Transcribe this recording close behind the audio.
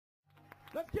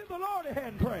Let's give the Lord a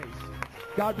hand praise.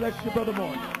 God bless you, Brother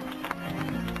Morgan.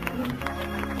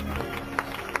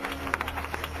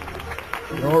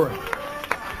 Glory.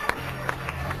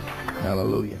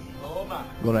 Hallelujah.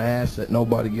 I'm going to ask that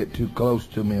nobody get too close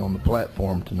to me on the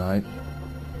platform tonight.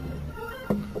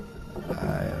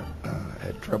 I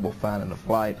had trouble finding a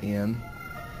flight in.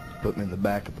 Put me in the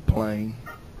back of the plane.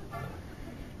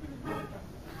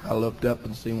 I looked up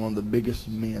and seen one of the biggest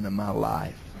men in my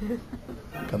life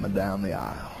coming down the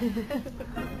aisle.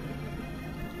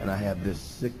 And I had this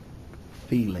sick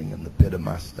feeling in the pit of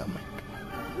my stomach.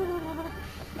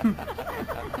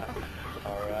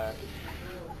 All right.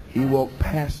 He walked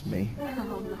past me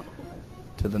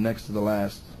to the next to the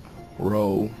last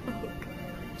row,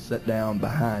 sat down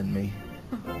behind me.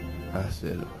 I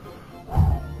said,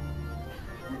 whew.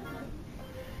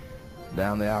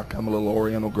 Down the aisle come a little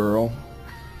Oriental girl.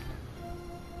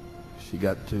 She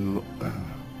got to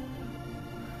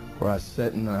where I was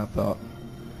sitting, and I thought,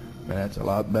 man, that's a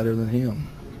lot better than him.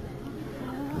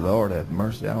 Lord have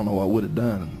mercy, I don't know what I would have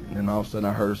done. And then all of a sudden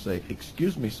I heard her say,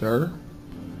 excuse me, sir,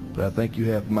 but I think you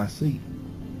have my seat.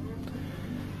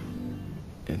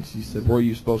 And she said, where are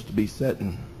you supposed to be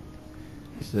sitting?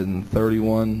 He said, in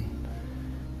 31F.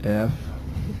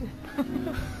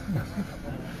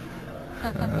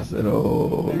 And I said,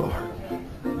 oh, Lord.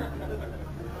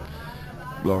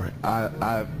 Glory.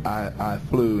 I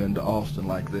flew into Austin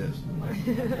like this.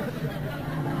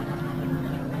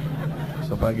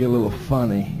 So if I get a little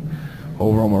funny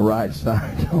over on my right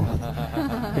side, don't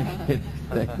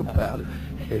think about it.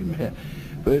 Amen.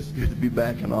 But it's good to be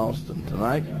back in Austin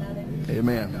tonight.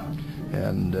 Amen.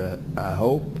 And I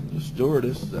hope the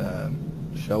stewardess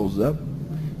shows up.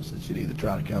 Said she'd either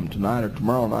try to come tonight or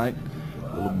tomorrow night.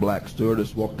 A little black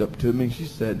stewardess walked up to me. She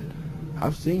said,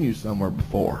 I've seen you somewhere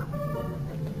before.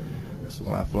 So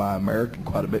when I fly American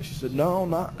quite a bit, she said, no,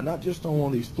 not just on one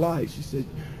of these flights. She said,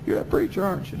 you're a preacher,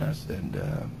 aren't you? And I said,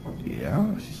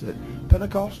 yeah. She said,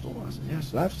 Pentecostal. I said,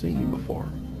 yes, I've seen you before.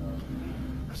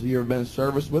 I said, you ever been in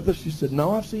service with us? She said,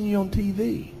 no, I've seen you on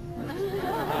TV.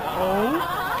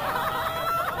 Oh?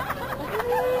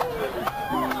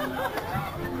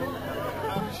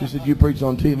 She said, you preach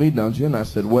on TV, don't you? And I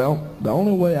said, well, the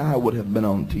only way I would have been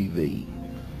on TV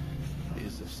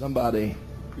is if somebody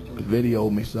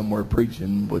videoed me somewhere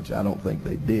preaching, which I don't think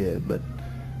they did, but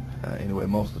anyway,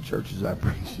 most of the churches I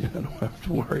preach in, I don't have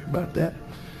to worry about that.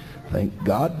 Thank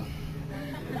God.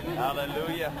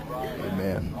 Hallelujah.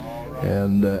 Amen.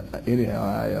 And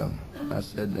anyhow, I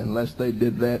said, unless they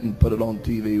did that and put it on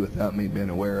TV without me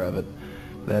being aware of it,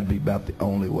 that'd be about the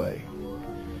only way.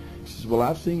 She said, well,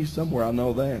 I've seen you somewhere, I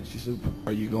know that. She said,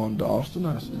 are you going to Austin?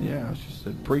 I said, yeah. She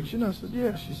said, preaching? I said,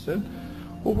 yeah. She said,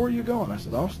 well, where are you going? I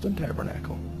said, Austin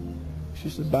Tabernacle. She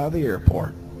said, by the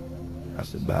airport. I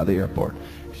said, by the airport.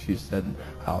 She said,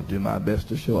 I'll do my best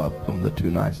to show up on the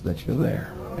 2 nights that you're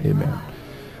there. Amen.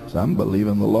 So I'm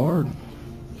believing the Lord.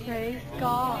 Praise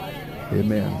God.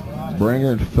 Amen. Bring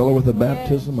her and fill her with the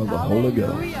baptism of the Holy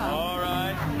Ghost. All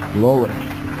right. Glory.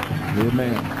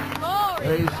 Amen. Glory.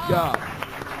 Praise God.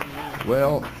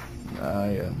 Well,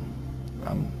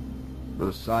 I'm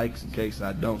Brother Sykes, in case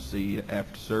I don't see you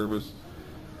after service.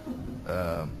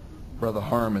 Brother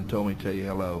Harmon told me to tell you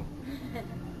hello.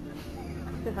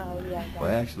 Oh, yeah.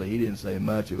 Well, actually, he didn't say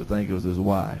much. It would think it was his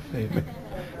wife. Amen.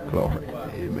 Glory.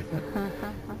 Amen.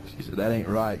 She said, that ain't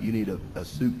right. You need a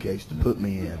suitcase to put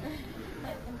me in.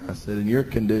 I said, in your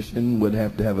condition, we'd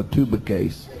have to have a tuba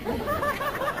case.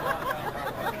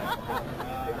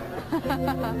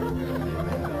 Amen.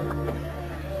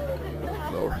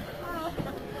 Glory.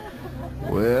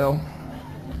 Well,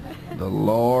 the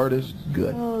Lord is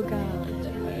good. Oh, God.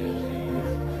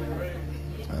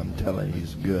 I'm telling you,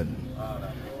 he's good.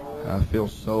 I feel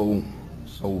so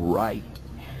right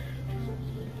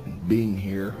being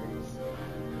here.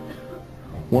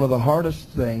 One of the hardest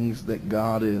things that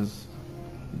God is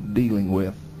dealing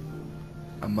with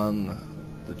among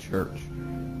the church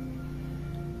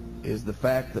is the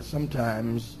fact that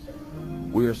sometimes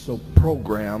we are so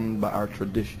programmed by our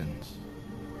traditions.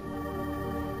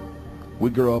 We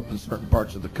grow up in certain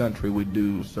parts of the country, we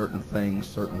do certain things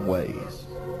certain ways.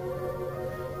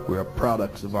 We are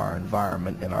products of our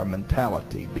environment, and our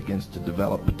mentality begins to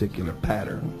develop particular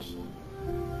patterns.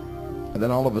 And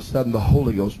then all of a sudden the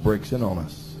Holy Ghost breaks in on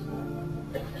us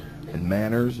in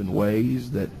manners and ways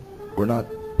that we're not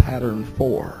patterned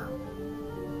for.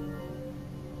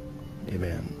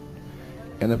 Amen.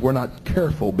 And if we're not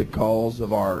careful because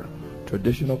of our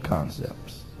traditional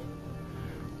concepts,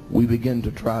 we begin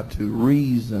to try to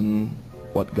reason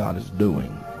what God is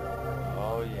doing.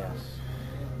 Oh, yes.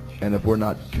 And if we're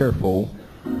not careful,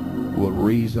 we'll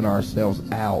reason ourselves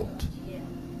out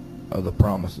of the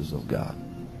promises of God.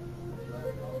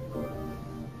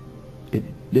 It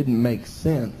didn't make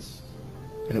sense,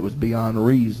 and it was beyond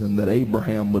reason that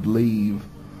Abraham would leave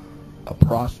a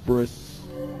prosperous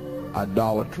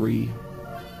idolatry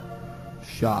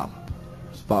shop.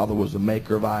 His father was a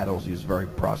maker of idols. He was a very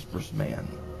prosperous man.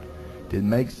 It didn't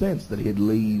make sense that he'd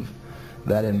leave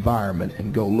that environment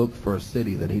and go look for a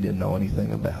city that he didn't know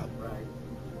anything about.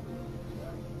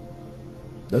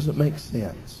 Doesn't make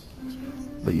sense.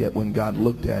 But yet when God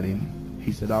looked at him,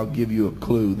 he said, I'll give you a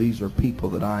clue. These are people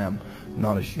that I am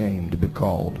not ashamed to be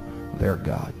called their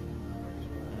God.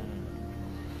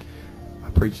 I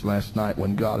preached last night,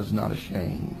 when God is not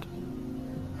ashamed.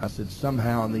 I said,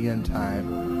 somehow in the end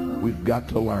time, we've got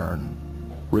to learn,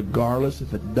 regardless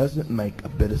if it doesn't make a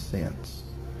bit of sense,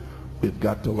 we've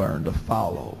got to learn to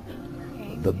follow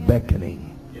the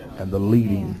beckoning and the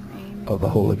leading of the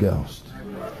Holy Ghost.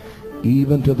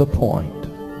 Even to the point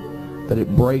that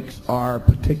it breaks our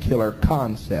particular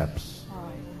concepts.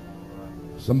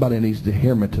 Somebody needs to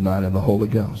hear me tonight in the Holy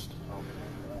Ghost.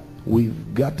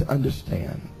 We've got to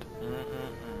understand.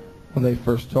 When they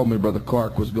first told me Brother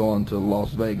Clark was going to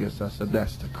Las Vegas, I said,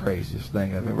 that's the craziest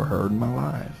thing I've ever heard in my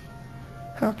life.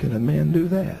 How can a man do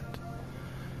that?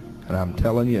 And I'm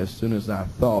telling you, as soon as I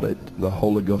thought it, the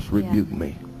Holy Ghost rebuked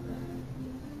me.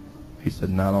 He said,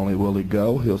 not only will he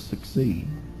go, he'll succeed.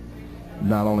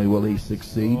 Not only will he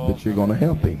succeed, but you're going to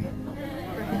help him.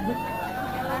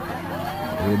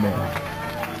 Amen.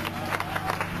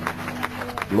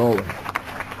 Glory.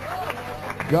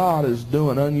 God is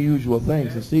doing unusual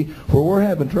things. And see, where we're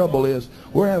having trouble is,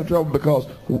 we're having trouble because,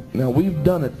 now we've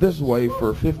done it this way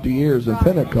for 50 years in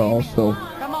Pentecost, so.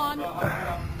 Come on.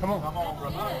 Come on.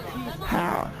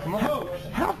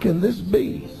 How can this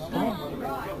be?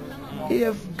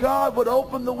 If God would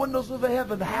open the windows of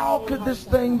heaven, how could this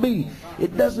thing be?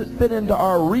 It doesn't fit into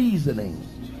our reasoning.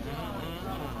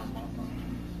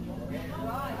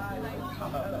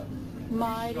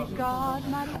 Mighty God,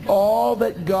 mighty God. All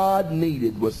that God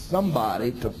needed was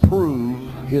somebody to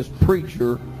prove his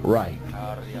preacher right.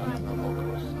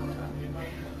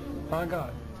 My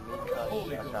God.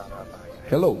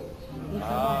 Hello.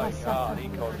 My God.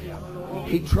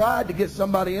 He tried to get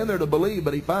somebody in there to believe,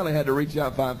 but he finally had to reach out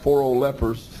and find 4 old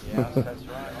lepers. Yes, that's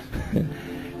right.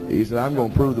 He said, I'm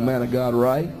going to prove the man of God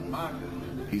right.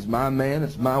 He's my man.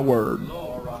 It's my word.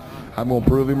 I'm going to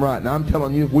prove him right. Now, I'm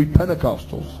telling you, if we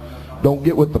Pentecostals don't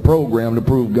get with the program to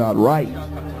prove God right,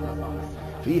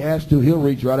 if he has to, he'll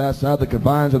reach right outside the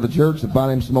confines of the church and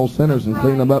find him some old sinners and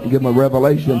clean them up and give them a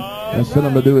revelation and send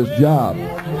him to do his job.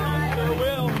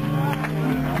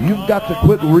 You've got to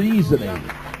quit reasoning.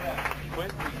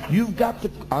 You've got to,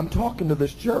 I'm talking to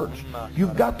this church,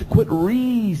 you've got to quit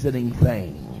reasoning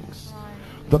things.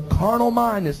 The carnal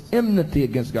mind is enmity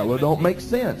against God. Well, it don't make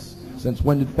sense. Since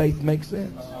when did faith make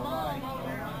sense? Right.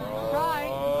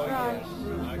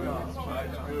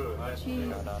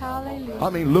 Jesus, hallelujah. I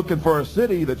mean, looking for a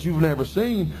city that you've never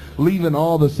seen, leaving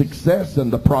all the success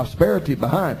and the prosperity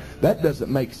behind. That doesn't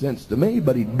make sense to me,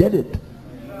 but he did it.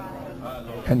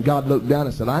 And God looked down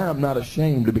and said, I am not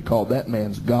ashamed to be called that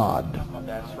man's God.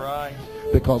 That's right.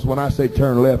 Because when I say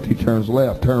turn left, he turns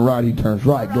left. Turn right, he turns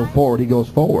right. Go forward, he goes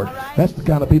forward. That's the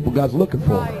kind of people God's looking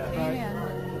for.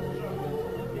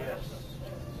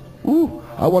 Ooh,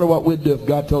 I wonder what we'd do if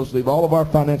God told us to leave all of our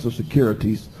financial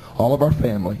securities, all of our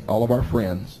family, all of our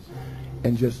friends,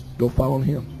 and just go following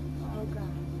him.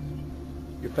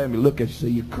 Your family look at you and say,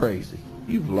 you're crazy.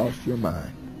 You've lost your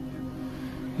mind.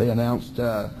 They announced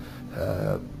the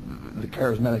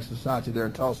Charismatic Society there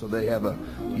in Tulsa. They have a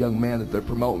young man that they're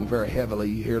promoting very heavily.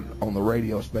 You hear it on the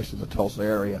radio, especially in the Tulsa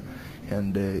area.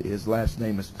 And his last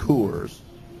name is Coors.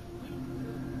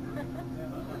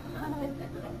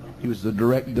 He was the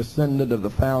direct descendant of the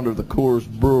founder of the Coors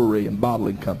Brewery and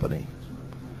Bottling Company.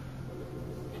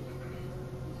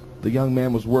 The young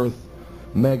man was worth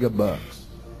mega bucks.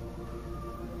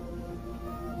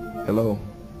 Hello?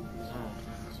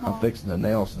 I'm fixing to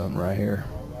nail something right here.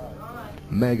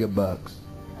 Mega bucks.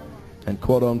 And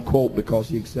quote unquote, because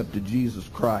he accepted Jesus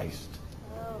Christ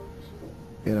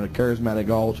in a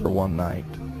charismatic altar one night,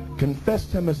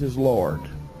 confessed him as his Lord,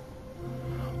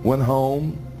 went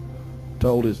home,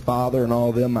 told his father and all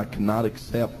of them, I cannot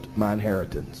accept my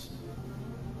inheritance.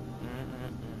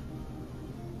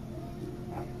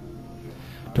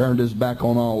 Turned his back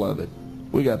on all of it.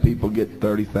 We got people get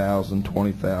 30,000,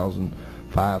 20,000,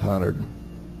 500.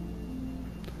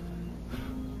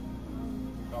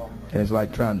 And it's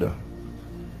like trying to,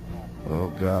 oh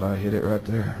God, I hit it right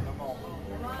there.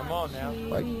 Come on now.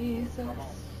 Like,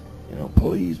 You know,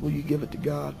 please, will you give it to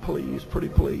God? Please, pretty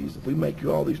please. If we make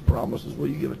you all these promises, will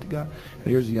you give it to God? And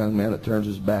here's a young man that turns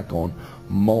his back on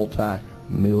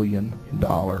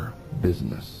multi-million-dollar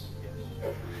business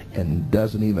and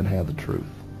doesn't even have the truth.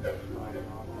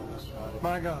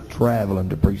 My God. Traveling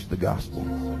to preach the gospel.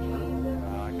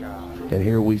 My God. And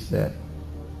here we sit.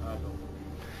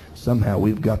 Somehow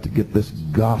we've got to get this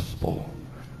gospel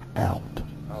out.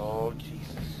 Oh,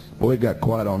 Jesus. Boy, it got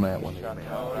quiet on that one.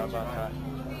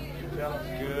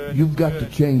 Good. You've got to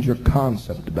change your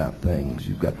concept about things.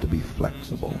 You've got to be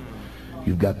flexible.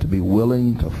 You've got to be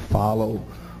willing to follow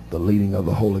the leading of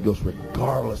the Holy Ghost,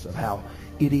 regardless of how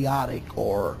idiotic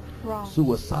or Right.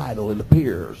 suicidal it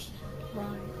appears. Right.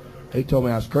 He told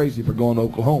me I was crazy for going to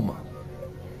Oklahoma.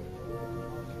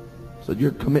 Said,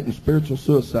 you're committing spiritual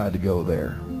suicide to go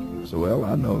there. I said, well,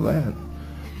 I know that.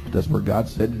 But that's where God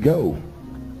said go.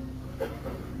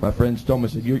 My friends told me,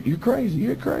 said, you're crazy,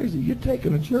 you're crazy. You're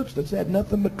taking a church that's had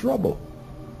nothing but trouble.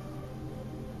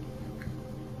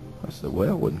 I said,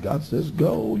 well, when God says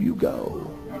go, you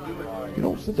go. You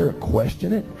don't sit there and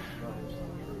question it.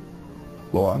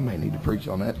 Well, I may need to preach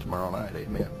on that tomorrow night,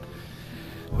 amen.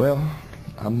 Well,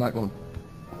 I'm not going to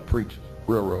preach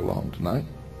real long tonight.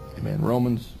 Amen.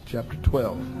 Romans chapter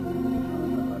 12.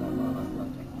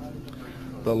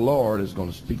 The Lord is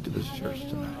going to speak to this church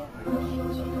tonight.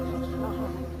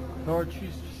 Lord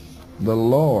Jesus. The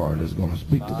Lord is going to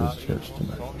speak to this church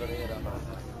tonight.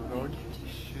 Lord Jesus.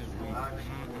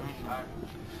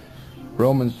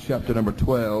 Romans chapter number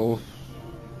 12,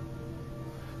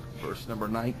 verse number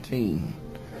 19.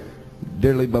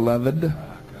 Dearly beloved,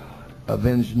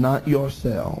 avenge not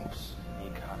yourselves,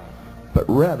 but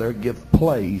rather give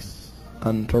place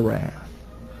unto wrath.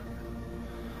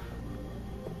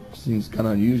 Seems kind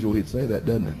of unusual he'd say that,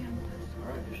 doesn't it?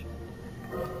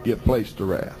 Give place to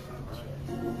wrath.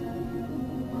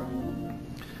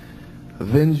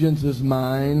 Vengeance is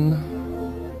mine,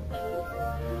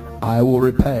 I will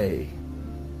repay,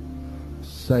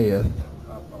 saith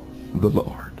the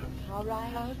Lord. All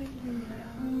right.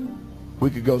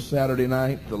 We could go Saturday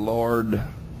night. The Lord,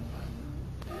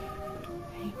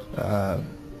 matter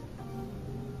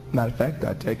of fact,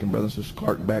 I'd taken Brother and Sister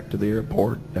Clark back to the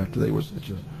airport after they were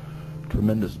such a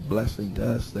tremendous blessing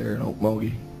to us there in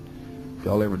Okmulgee. If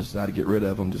y'all ever decide to get rid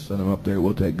of them, just send them up there.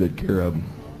 We'll take good care of them.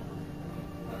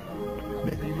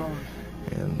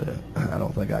 And I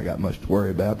don't think I got much to worry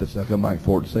about. That's how come I can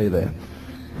afford to say that.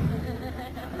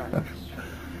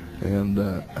 And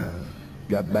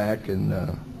got back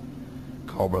and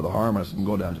called Brother Harmon. I said, I'm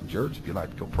going down to church if you'd like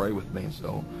to go pray with me. And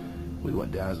so we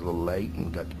went down. It was a little late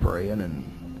and got to praying. And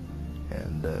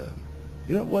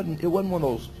you know, it wasn't one of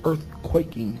those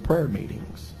earth-quaking prayer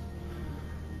meetings.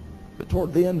 But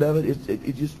toward the end of it,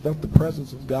 it just felt the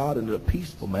presence of God in a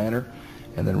peaceful manner.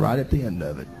 And then right at the end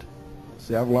of it,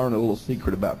 see, I've learned a little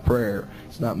secret about prayer.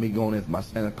 It's not me going in with my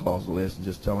Santa Claus list and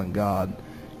just telling God.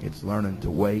 It's learning to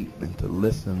wait and to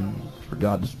listen for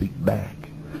God to speak back.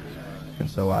 And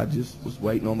so I just was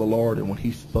waiting on the Lord, and when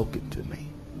He spoke it to me,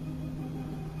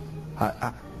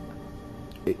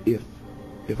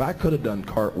 if I could have done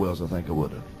cartwheels, I think I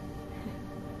would have.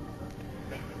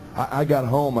 I got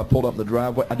home, I pulled up the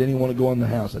driveway. I didn't even want to go in the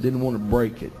house. I didn't want to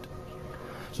break it.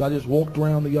 So I just walked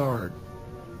around the yard.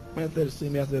 Man, if they'd have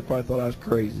seen me out there, they probably thought I was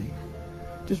crazy.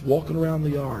 Just walking around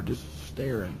the yard, just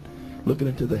staring, looking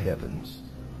into the heavens.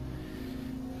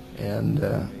 And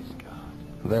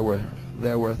there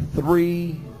were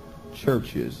 3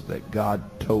 churches that God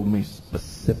told me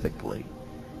specifically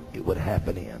it would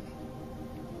happen in.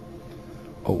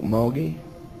 Okmulgee,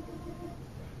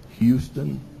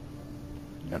 Houston,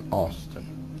 and Austin.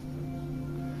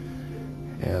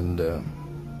 And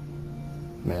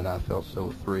man, I felt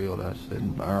so thrilled. I said,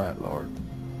 all right, Lord,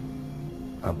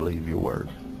 I believe your word.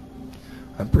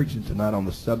 I'm preaching tonight on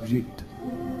the subject,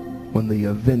 when the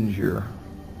avenger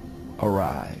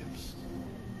arrives.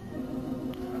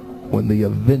 When the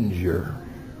avenger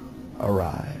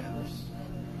arrives,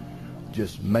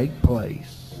 just make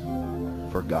place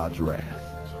for God's wrath.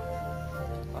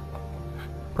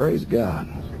 Praise God.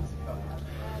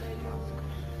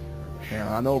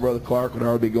 Now, I know Brother Clark would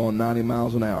already be going 90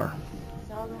 miles an hour.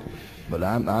 But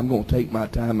I'm going to take my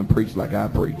time and preach like I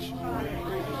preach.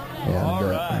 And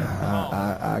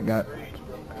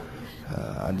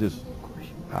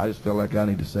I just feel like I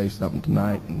need to say something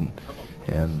tonight,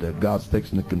 and God's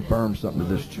fixing to confirm something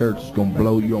to this church. It's going to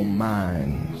blow your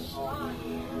minds.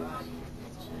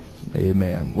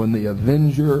 Amen. When the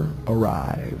avenger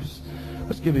arrives,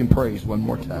 let's give him praise one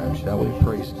more time, shall we?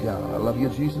 Praise God. I love you,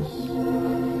 Jesus.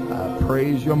 I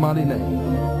praise your mighty name.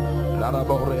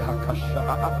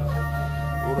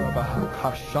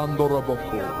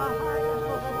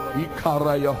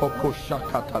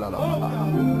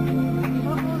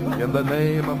 In the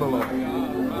name of the Lord.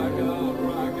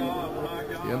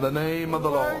 In the name of the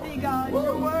Lord. Worthy God,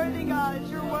 you're worthy God,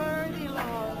 you're worthy,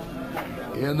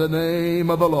 Lord. In the name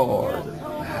of the Lord.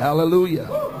 Hallelujah.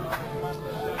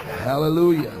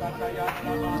 Hallelujah.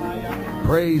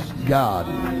 Praise God.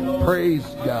 Praise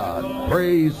God.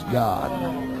 Praise God.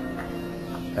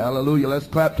 Hallelujah. Let's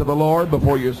clap to the Lord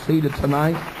before you're seated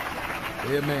tonight.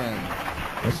 Amen.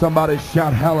 And somebody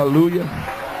shout hallelujah.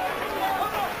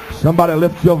 Somebody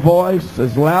lift your voice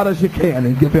as loud as you can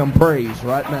and give him praise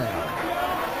right now.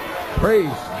 Praise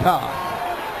God.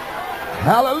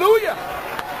 Hallelujah.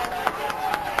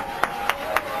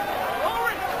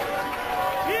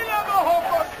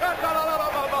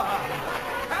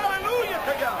 Hallelujah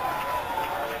to God.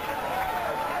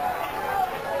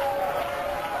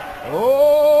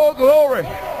 Oh, glory.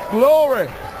 Glory.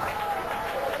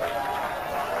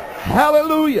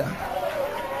 Hallelujah.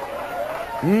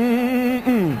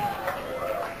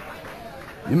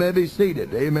 You may be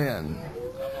seated. Amen.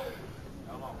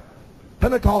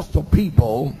 Pentecostal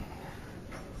people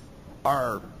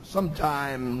are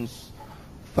sometimes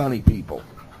funny people.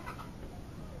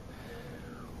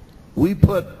 We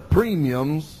put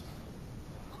premiums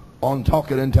on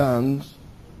talking in tongues,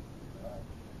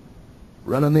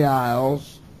 running the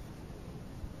aisles,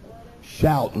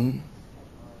 shouting.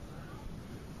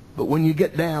 But when you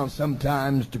get down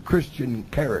sometimes to Christian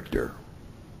character,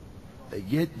 they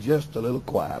get just a little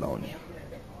quiet on you.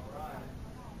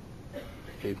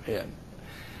 Amen.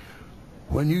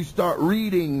 When you start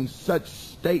reading such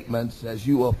statements as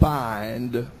you will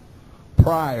find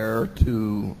prior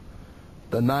to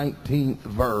the 19th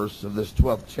verse of this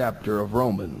 12th chapter of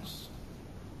Romans,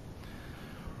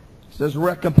 it says,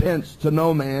 recompense to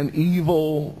no man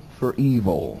evil for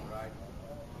evil.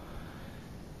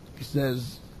 He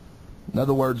says, in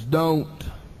other words, don't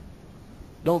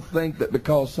think that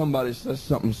because somebody says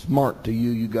something smart to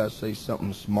you, you got to say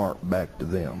something smart back to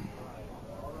them.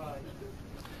 I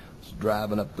was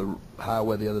driving up the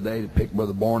highway the other day to pick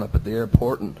Brother Bourne up at the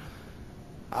airport, and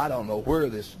I don't know where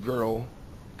this girl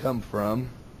come from.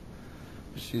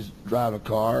 She's driving a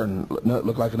car, and it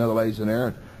looked like another lady's in there.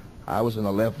 And I was in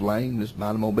the left lane, just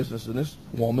minding my own business, and this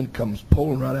woman comes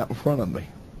pulling right out in front of me.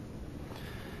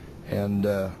 And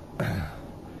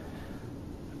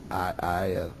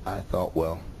I thought,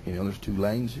 well, you know, there's two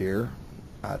lanes here.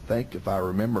 I think, if I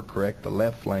remember correct, the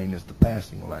left lane is the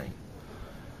passing lane.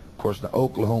 Of course, the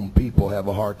Oklahoma people have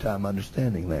a hard time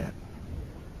understanding that.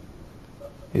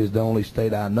 It's the only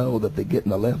state I know that they get in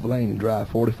the left lane and drive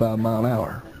 45 miles an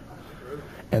hour.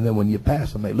 And then when you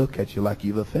pass them, they look at you like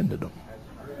you've offended them.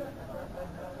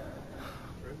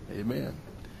 Amen.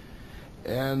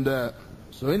 And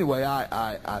so anyway,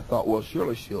 I thought, well,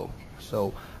 surely she'll.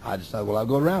 So I decided, well, I'll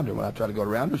go around her. When I try to go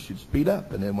around her, she'd speed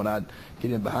up. And then when I'd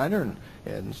get in behind her,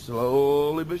 and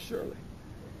slowly but surely,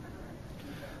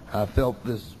 I felt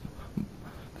this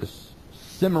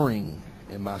simmering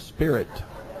in my spirit.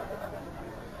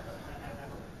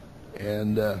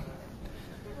 And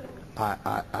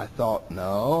I thought,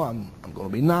 no, I'm going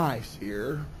to be nice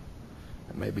here.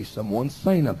 There may be someone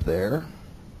sane up there.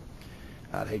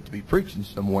 I'd hate to be preaching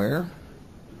somewhere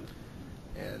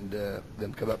and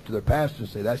them come up to their pastor and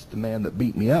say, that's the man that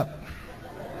beat me up.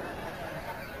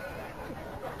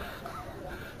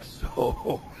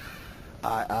 So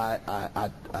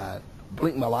I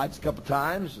blinked my lights a couple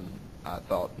times, and I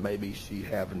thought maybe she's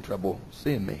having trouble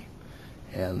seeing me.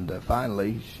 And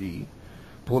finally she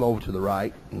pulled over to the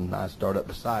right, and I started up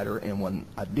beside her, and when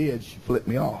I did, she flipped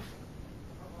me off.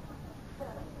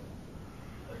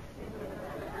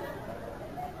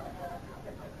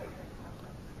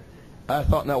 I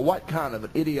thought, now what kind of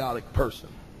an idiotic person?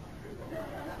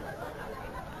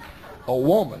 A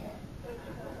woman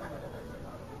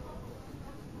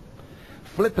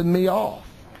flipping me off.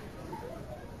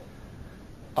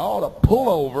 I ought to pull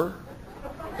over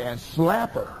and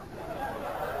slap her.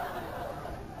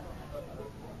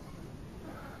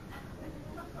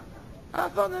 I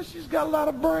thought, now she's got a lot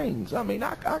of brains. I mean,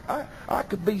 I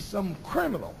could be some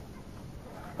criminal.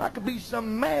 I could be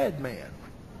some madman.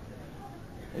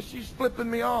 And she's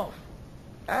flipping me off,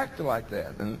 acting like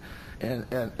that.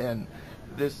 And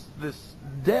this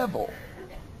devil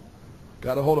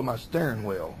got a hold of my steering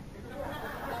wheel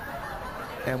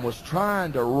and was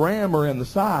trying to ram her in the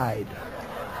side.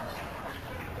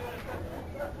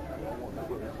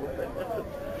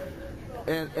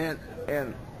 And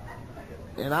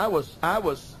I was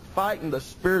fighting the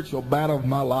spiritual battle of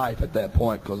my life at that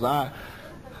point, because I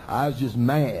was just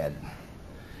mad.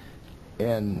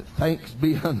 And thanks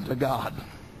be unto God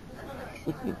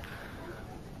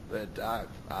that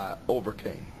I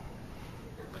overcame.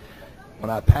 When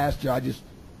I passed you,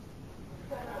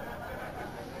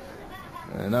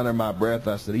 and under my breath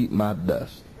I said, eat my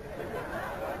dust.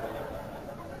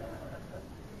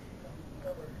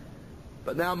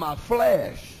 But now my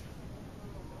flesh,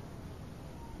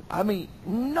 I mean,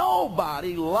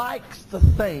 nobody likes to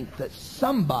think that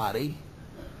somebody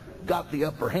got the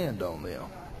upper hand on them.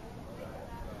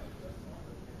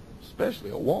 Especially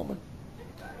a woman.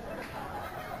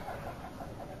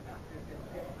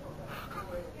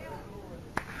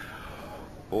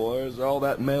 Boy, there's all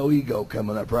that male ego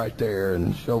coming up right there,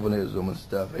 and chauvinism and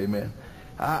stuff. Amen.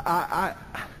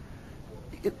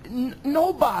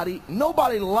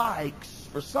 Nobody likes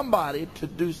for somebody to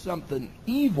do something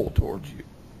evil towards you,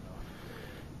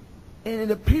 and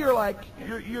it appear like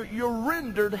you're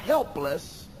rendered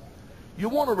helpless. You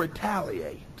want to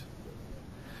retaliate.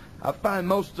 I find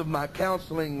most of my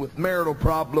counseling with marital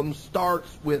problems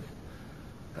starts with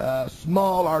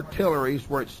small artillery is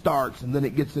where it starts, and then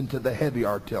it gets into the heavy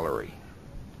artillery.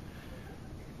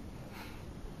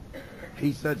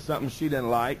 He said something she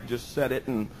didn't like, just said it,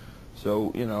 and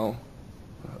so,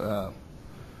 the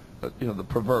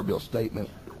proverbial statement,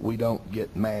 we don't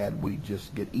get mad, we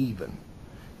just get even.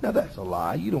 Now that's a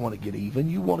lie. You don't want to get even.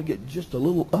 You want to get just a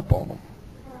little up on them.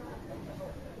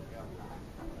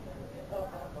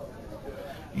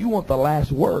 You want the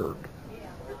last word.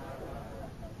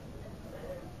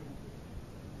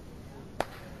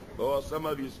 Well, some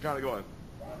of you is kind of going.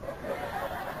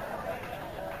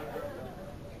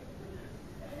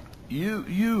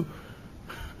 You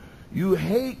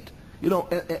hate,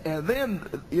 and then,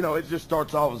 it just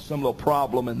starts off with some little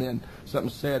problem, and then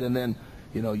something said, and then,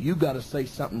 you got to say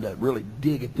something to really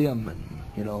dig at them, and,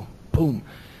 boom.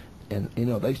 And,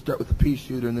 they start with a pea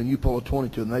shooter, and then you pull a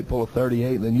 22, and they pull a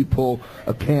 38, and then you pull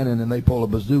a cannon, and they pull a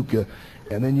bazooka,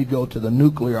 and then you go to the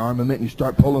nuclear armament, and you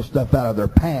start pulling stuff out of their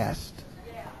past.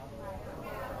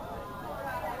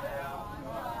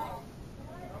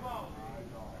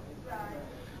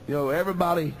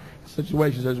 Everybody,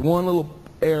 situations, there's one little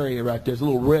area right there, there's a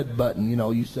little red button,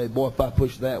 you say, boy, if I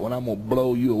push that one, I'm going to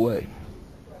blow you away.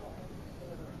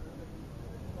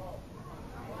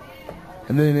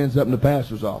 And then it ends up in the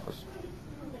pastor's office.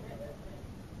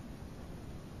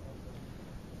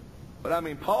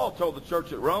 But Paul told the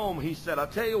church at Rome, he said, I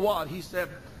tell you what, he said,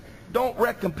 don't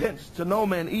recompense to no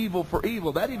man evil for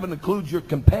evil. That even includes your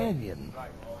companion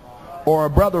or a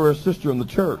brother or a sister in the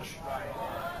church.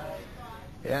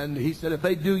 And he said, if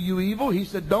they do you evil, he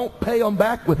said, don't pay them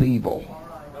back with evil.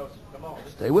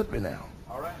 Stay with me now.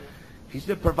 He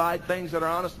said, provide things that are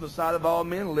honest in the sight of all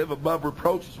men, live above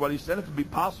reproach is what he said. If it be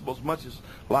possible, as much as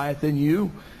lieth in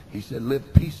you, he said,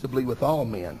 live peaceably with all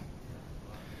men.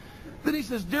 Then he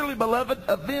says, dearly beloved,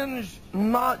 avenge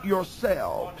not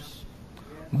yourselves,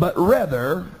 but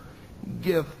rather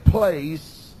give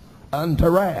place unto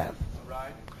wrath.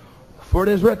 For it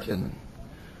is written,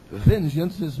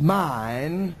 vengeance is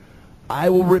mine, I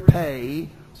will repay,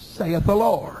 saith the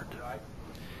Lord.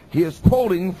 He is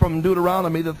quoting from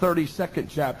Deuteronomy, the 32nd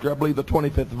chapter, I believe the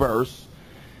 25th verse,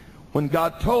 when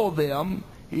God told them,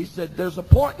 he said, there's a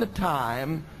point in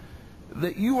time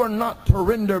that you are not to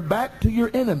render back to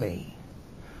your enemy,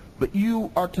 but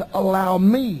you are to allow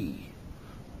me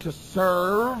to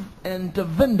serve and to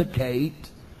vindicate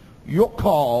your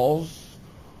cause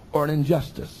or an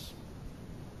injustice.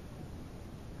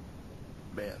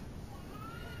 Man.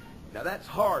 Now that's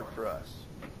hard for us.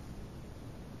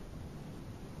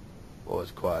 Oh,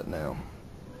 it's quiet now.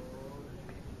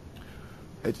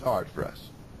 It's hard for us.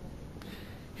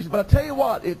 He said, but I tell you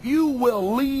what, if you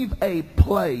will leave a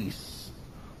place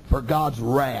for God's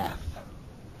wrath,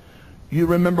 you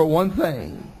remember one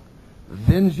thing,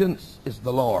 vengeance is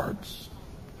the Lord's.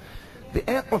 The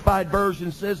Amplified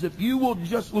Version says, if you will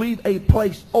just leave a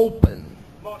place open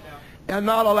and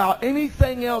not allow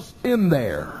anything else in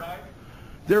there,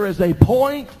 there is a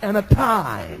point and a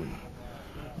time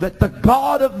that the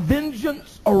God of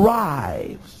vengeance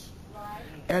arrives.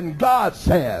 And God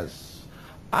says,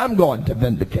 I'm going to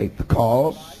vindicate the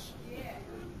cause.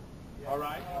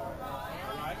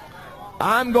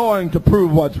 I'm going to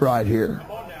prove what's right here.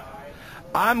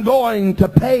 I'm going to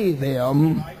pay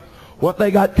them what they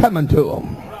got coming to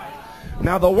them.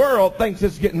 Now the world thinks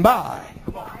it's getting by.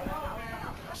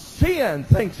 Sin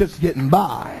thinks it's getting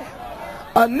by.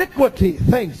 Iniquity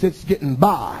thinks it's getting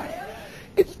by.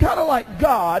 It's kind of like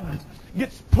God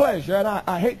gets pleasure, and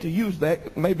I hate to use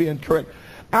that, maybe incorrect,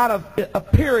 out of it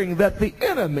appearing that the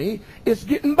enemy is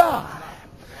getting by.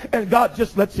 And God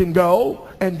just lets him go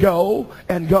and go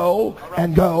and go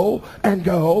and go and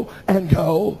go and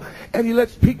go. And he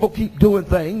lets people keep doing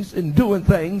things and doing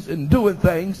things and doing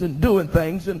things and doing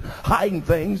things and hiding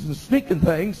things and sneaking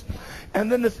things. And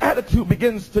then this attitude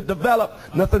begins to develop.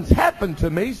 Nothing's happened to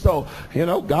me, so,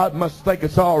 God must think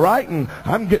it's all right, and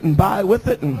I'm getting by with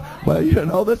it, and,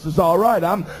 well, this is all right.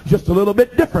 I'm just a little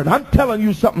bit different. I'm telling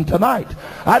you something tonight.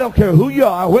 I don't care who you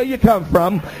are, where you come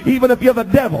from, even if you're the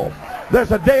devil.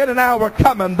 There's a day and an hour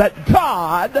coming that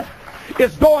God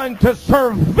is going to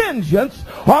serve vengeance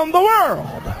on the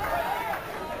world.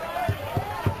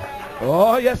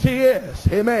 Oh, yes, he is.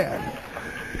 Amen.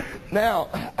 Now,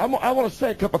 I want to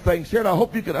say a couple things here, and I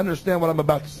hope you can understand what I'm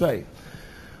about to say.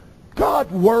 God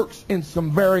works in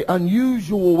some very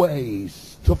unusual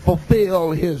ways to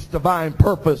fulfill his divine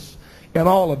purpose in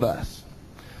all of us.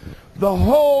 The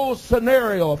whole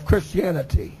scenario of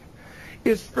Christianity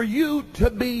is for you to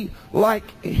be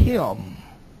like him.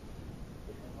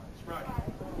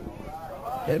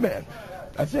 Amen.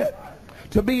 That's it.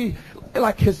 To be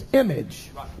like his image.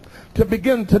 To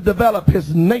begin to develop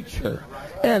his nature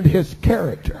and his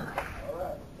character.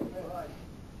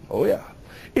 Oh yeah.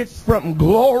 It's from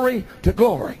glory to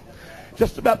glory.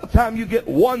 Just about the time you get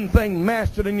one thing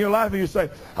mastered in your life and you say,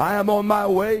 I am on my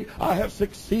way, I have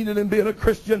succeeded in being a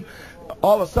Christian,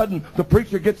 all of a sudden the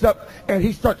preacher gets up and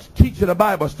he starts teaching a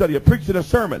Bible study or preaching a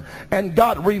sermon, and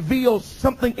God reveals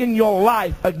something in your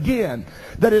life again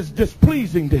that is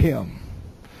displeasing to him.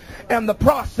 And the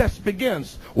process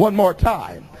begins one more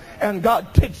time. And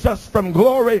God takes us from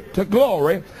glory to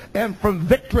glory and from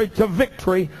victory to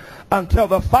victory until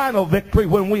the final victory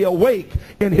when we awake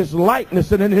in his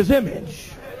likeness and in his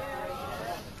image.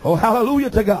 Oh,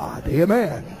 hallelujah to God.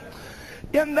 Amen.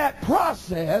 In that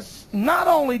process, not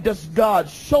only does God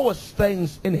show us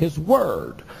things in his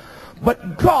word,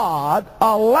 but God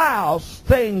allows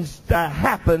things to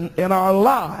happen in our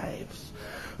lives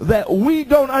that we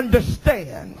don't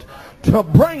understand, to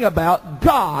bring about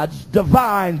God's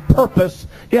divine purpose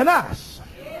in us.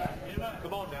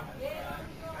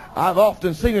 I've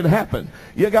often seen it happen.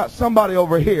 You got somebody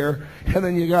over here, and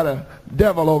then you got a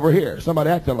devil over here.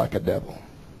 Somebody acting like a devil.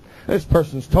 This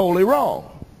person's totally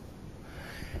wrong.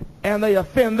 And they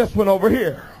offend this one over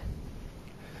here.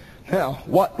 Now,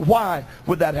 why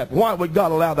would that happen? Why would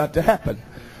God allow that to happen?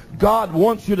 God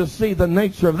wants you to see the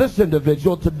nature of this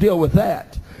individual to deal with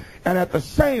that. And at the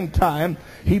same time,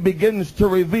 he begins to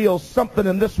reveal something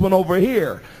in this one over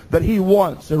here that he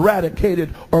wants eradicated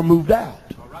or moved out.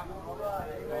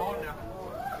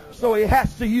 So he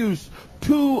has to use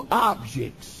two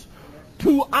objects,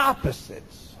 two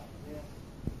opposites.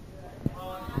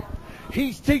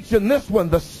 He's teaching this one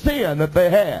the sin that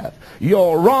they have.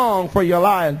 You're wrong for your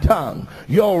lying tongue.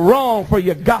 You're wrong for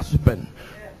your gossiping.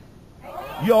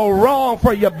 You're wrong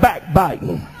for your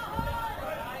backbiting.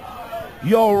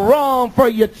 You're wrong for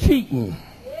your cheating.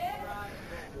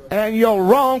 And you're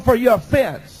wrong for your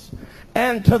offense.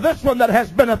 And to this one that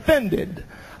has been offended,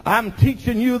 I'm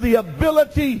teaching you the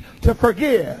ability to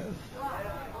forgive.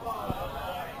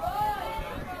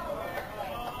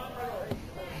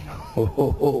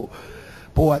 Oh,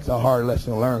 boy, that's a hard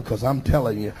lesson to learn, because I'm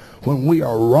telling you, when we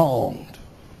are wronged,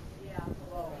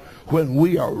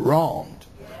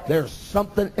 there's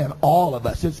something in all of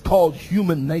us. It's called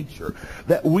human nature,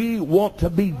 that we want to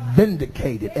be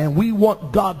vindicated and we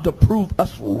want God to prove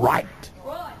us right.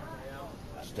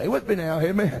 Stay with me now,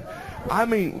 amen. I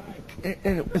mean,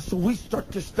 and so we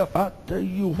start this stuff. I tell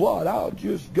you what, I'll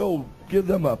just go give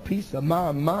them a piece of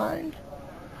my mind.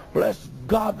 Bless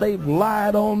God, they've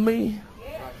lied on me.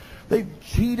 They've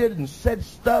cheated and said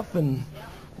stuff and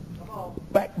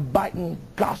backbiting,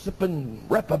 gossiping,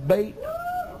 reprobate.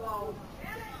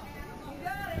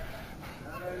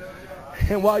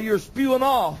 And while you're spewing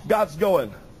off, God's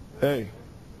going, hey,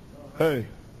 you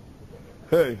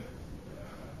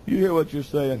hear what you're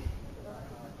saying?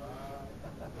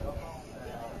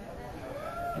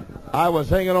 I was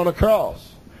hanging on a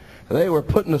cross. They were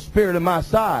putting the Spirit in my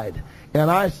side.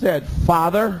 And I said,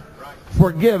 Father,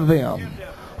 forgive them,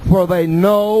 for they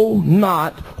know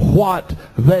not what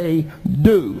they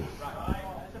do.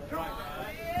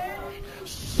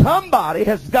 Somebody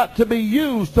has got to be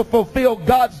used to fulfill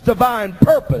God's divine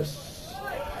purpose.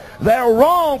 They're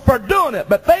wrong for doing it,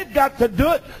 but they've got to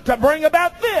do it to bring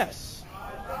about this.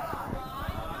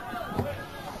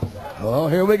 Oh,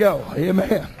 here we go.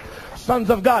 Amen.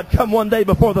 Sons of God come one day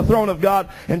before the throne of God,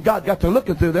 and God got to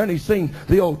looking through there, and he's seen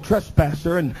the old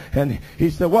trespasser, and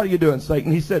he said, what are you doing,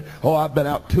 Satan? He said, oh, I've been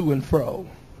out to and fro.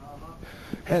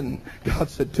 And God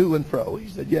said, to and fro. He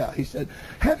said, yeah. He said,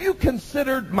 have you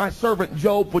considered my servant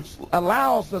Job, which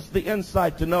allows us the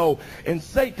insight to know in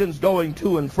Satan's going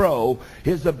to and fro,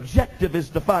 his objective is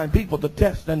to find people to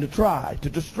test and to try to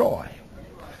destroy.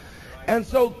 And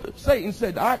so Satan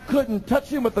said, I couldn't touch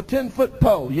him with a 10-foot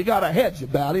pole. You got a hedge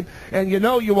about him, and you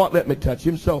know you won't let me touch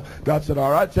him. So God said,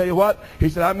 all right, tell you what. He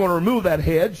said, I'm going to remove that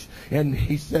hedge. And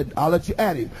he said, I'll let you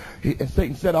at him. And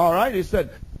Satan said, all right. He said,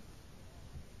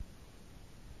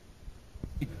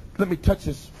 let me touch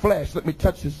his flesh. Let me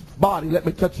touch his body. Let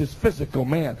me touch his physical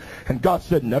man. And God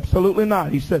said, absolutely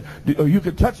not. He said, you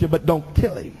can touch him, but don't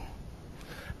kill him.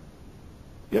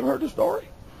 You ever heard the story?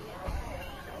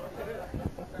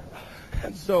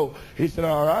 And so he said,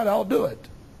 all right, I'll do it.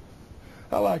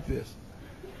 I like this.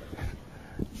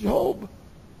 Job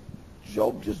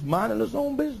just minding his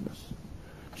own business.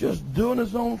 Just doing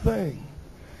his own thing.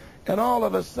 And all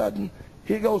of a sudden,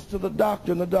 he goes to the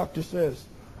doctor, and the doctor says,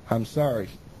 I'm sorry.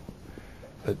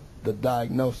 But the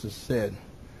diagnosis said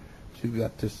you've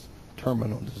got this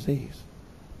terminal disease.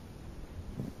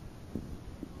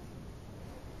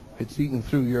 It's eating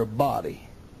through your body.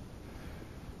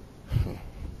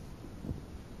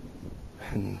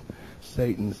 And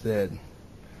Satan said,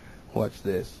 watch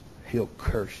this, he'll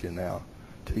curse you now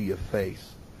to your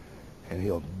face, and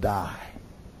he'll die.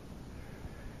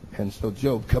 And so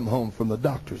Job come home from the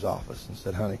doctor's office and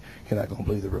said, honey, you're not going to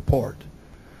believe the report.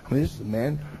 I mean, this is a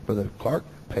man, Brother Clark,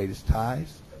 paid his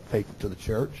tithes, faithful to the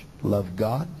church, loved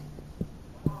God.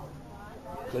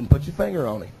 Couldn't put your finger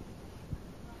on him.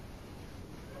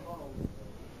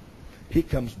 He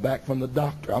comes back from the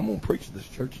doctor. I'm going to preach to this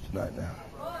church tonight now.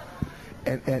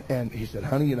 And he said,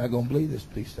 honey, you're not going to believe this.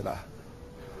 But he said,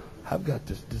 I've got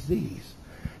this disease.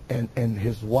 And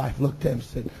his wife looked at him and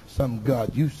said, some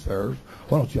God you serve,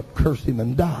 why don't you curse him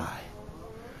and die?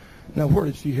 Now, where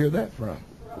did she hear that from?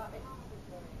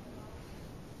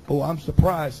 Oh, I'm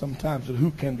surprised sometimes at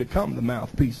who can become the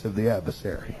mouthpiece of the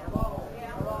adversary.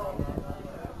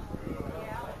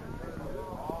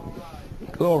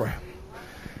 Glory.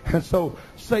 And so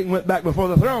Satan went back before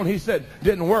the throne. He said,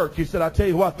 didn't work. He said, I tell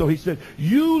you what, though. He said,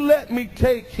 you let me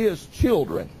take his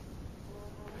children.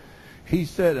 He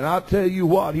said, and I'll tell you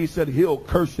what. He said, he'll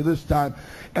curse you this time.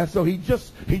 And so he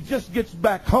just gets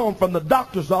back home from the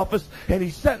doctor's office, and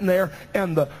he's sitting there,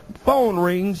 and the phone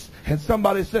rings, and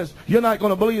somebody says, you're not going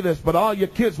to believe this, but all your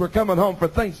kids were coming home for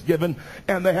Thanksgiving,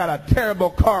 and they had a terrible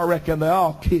car wreck, and they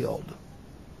all killed.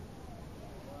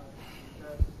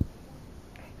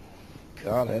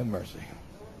 God have mercy.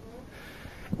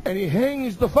 And he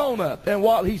hangs the phone up. And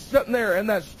while he's sitting there in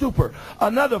that stupor,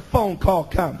 another phone call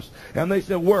comes. And they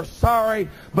said, we're sorry,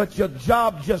 but your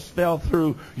job just fell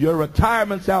through. Your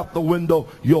retirement's out the window.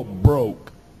 You're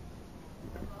broke.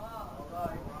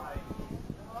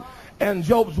 And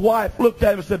Job's wife looked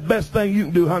at him and said, best thing you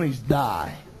can do, honey, is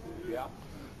die.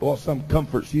 Boy, some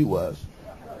comfort she was.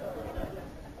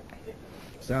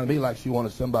 Sounded to me like she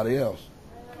wanted somebody else.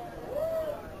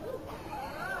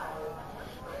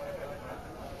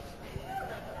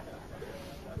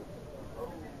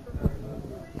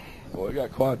 Boy, it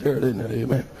got quiet there, didn't it?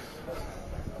 Amen.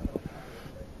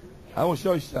 I want to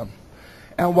show you something.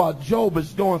 And while Job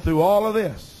is going through all of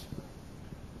this,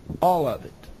 all of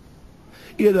it,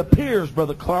 it appears,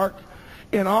 Brother Clark,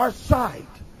 in our sight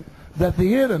that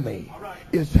the enemy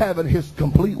is having his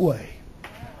complete way.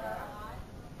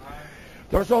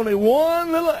 There's only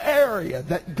one little area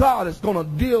that God is going to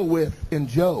deal with in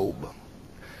Job.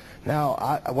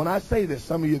 Now, when I say this,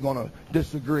 some of you are going to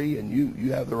disagree, and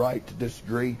you have the right to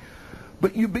disagree.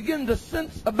 But you begin to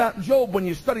sense about Job when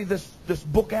you study this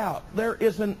book out. There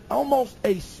is almost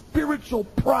a spiritual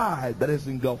pride that has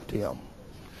engulfed him.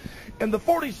 In the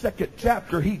 42nd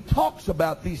chapter, he talks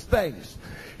about these things.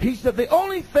 He said, the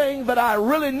only thing that I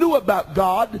really knew about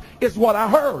God is what I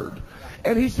heard.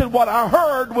 And he said, what I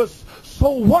heard was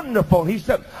so wonderful. He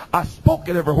said, I spoke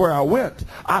it everywhere I went.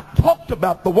 I talked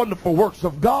about the wonderful works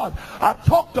of God. I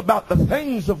talked about the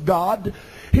things of God.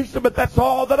 He said, but that's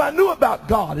all that I knew about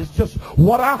God. It's just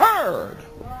what I heard.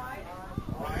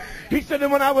 He said,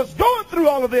 and when I was going through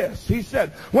all of this, he said,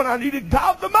 when I needed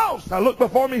God the most, I looked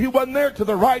before me, he wasn't there. To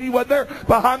the right, he wasn't there.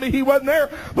 Behind me, he wasn't there.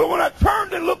 But when I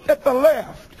turned and looked at the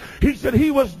left, he said,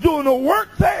 he was doing a work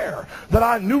there that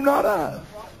I knew not of.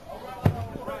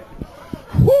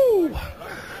 Whoo!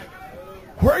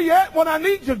 Where you at when I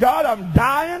need you, God? I'm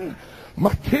dying.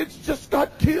 My kids just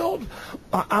got killed.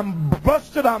 I'm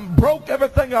busted. I'm broke.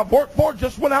 Everything I've worked for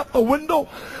just went out the window.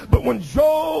 But when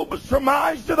Job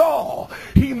surmised it all,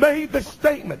 he made the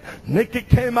statement, naked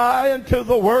came I into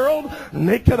the world,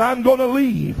 naked I'm going to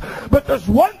leave. But there's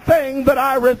one thing that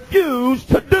I refuse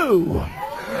to do.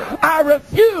 I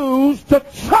refuse to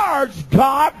charge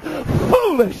God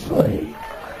foolishly.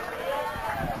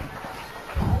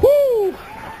 Woo!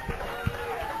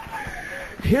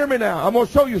 Hear me now. I'm going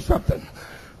to show you something.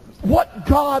 What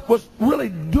God was really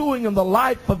doing in the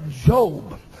life of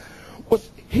Job was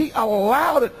he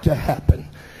allowed it to happen.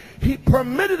 He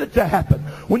permitted it to happen.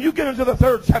 When you get into the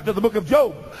 3rd chapter of the book of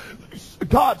Job,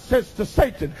 God says to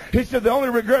Satan, he said, the only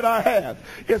regret I have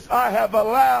is I have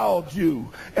allowed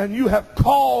you and you have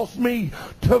caused me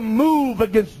to move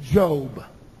against Job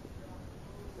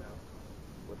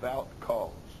without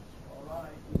cause.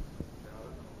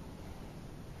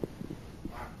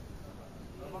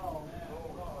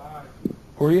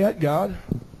 Where you at, God?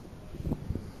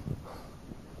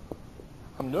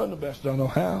 I'm doing the best I know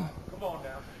how.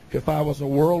 If I was a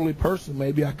worldly person,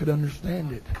 maybe I could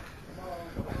understand it.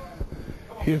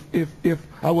 If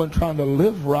I wasn't trying to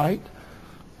live right,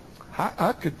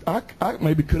 I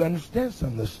maybe could understand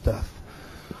some of this stuff.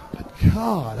 But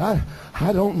God,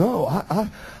 I don't know.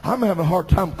 I'm having a hard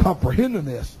time comprehending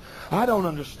this. I don't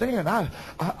understand.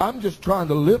 I'm just trying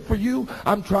to live for you.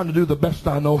 I'm trying to do the best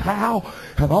I know how.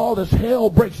 And all this hell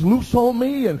breaks loose on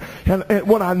me. And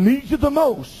when I need you the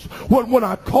most, when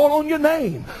I call on your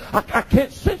name, I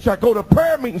can't sense you. I go to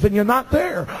prayer meetings and you're not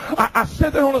there. I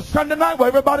sit there on a Sunday night where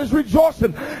everybody's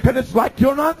rejoicing and it's like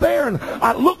you're not there. And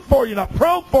I look for you and I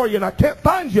probe for you and I can't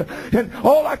find you. And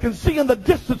all I can see in the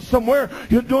distance somewhere,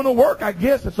 you're doing the work, I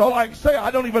guess. That's all I can say.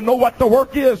 I don't even know what the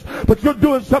work is, but you're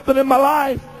doing something in my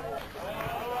life.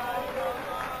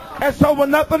 And so when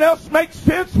nothing else makes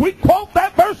sense, we quote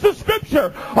that verse of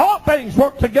Scripture. All things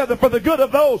work together for the good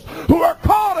of those who are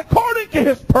called according to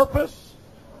His purpose.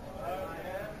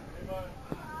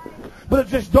 But it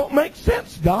just don't make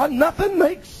sense, God. Nothing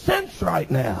makes sense right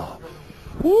now.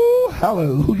 Woo,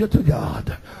 hallelujah to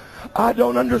God. I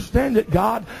don't understand it,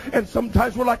 God. And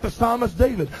sometimes we're like the psalmist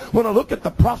David. When I look at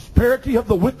the prosperity of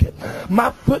the wicked,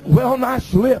 my foot well nigh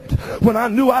slipped. When I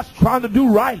knew I was trying to do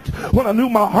right, when I knew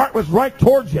my heart was right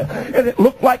towards you, and it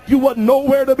looked like you wasn't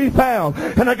nowhere to be found.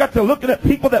 And I got to looking at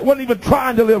people that wasn't even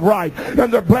trying to live right.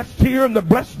 And they're blessed here, and they're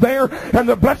blessed there, and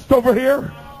they're blessed over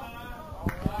here.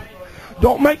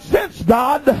 Don't make sense,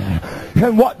 God.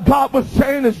 And what God was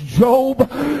saying is, Job,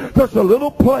 there's a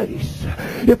little place.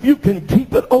 If you can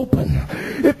keep it open,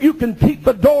 if you can keep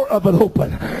the door of it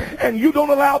open, and you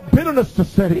don't allow bitterness to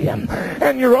sit in,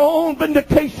 and your own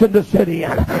vindication to sit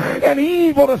in, and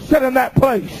evil to sit in that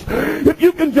place, if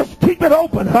you can just keep it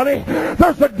open, honey,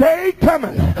 there's a day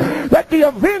coming that the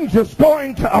avenger's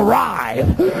going to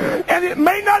arrive. And it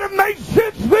may not have made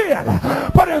sense then,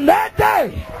 but in that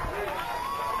day,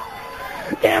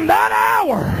 in that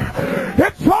hour,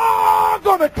 it's all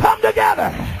going to come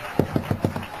together.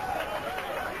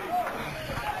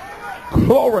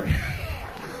 Glory.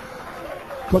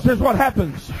 Because here's what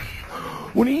happens.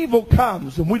 When evil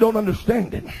comes and we don't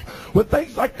understand it, when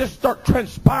things like this start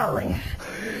transpiring,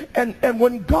 and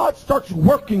when God starts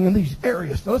working in these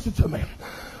areas, now listen to me.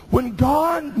 When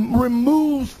God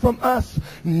removes from us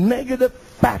negative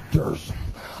factors,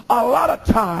 a lot of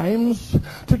times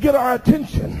to get our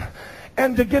attention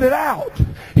and to get it out,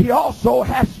 He also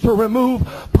has to remove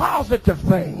positive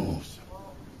things.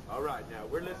 All right, now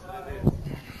we're listening to this.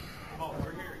 Come on,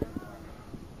 we're hearing.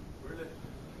 We're listening.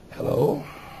 Hello?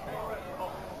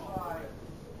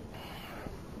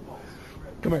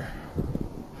 Come here.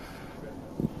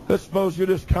 Let's suppose you're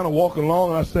just kind of walking along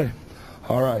and I say,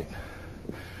 all right,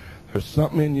 there's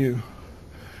something in you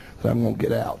that I'm going to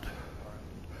get out.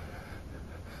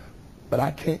 But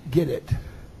I can't get it.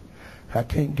 I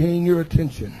can't gain your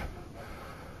attention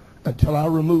until I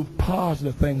remove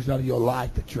positive things out of your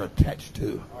life that you're attached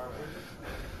to.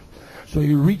 So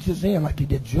He reaches in like He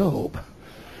did Job.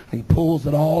 And He pulls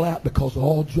it all out, because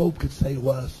all Job could say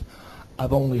was,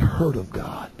 I've only heard of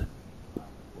God.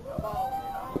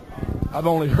 I've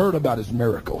only heard about His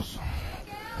miracles.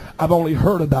 I've only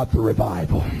heard about the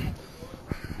revival.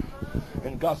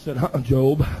 And God said,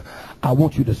 Job, I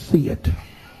want you to see it.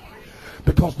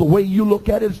 Because the way you look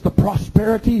at it is the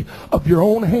prosperity of your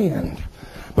own hand.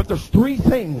 But there's three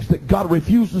things that God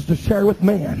refuses to share with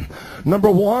man. Number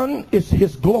one is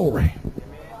His glory.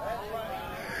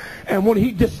 And when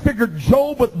He disfigured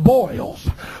Job with boils,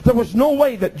 there was no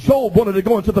way that Job wanted to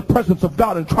go into the presence of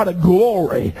God and try to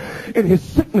glory in his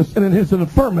sickness and in his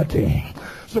infirmity.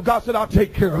 So God said, I'll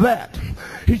take care of that.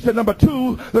 He said, number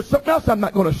two, there's something else I'm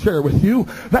not going to share with you.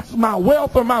 That's my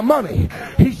wealth or my money.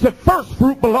 He said, first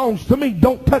fruit belongs to me.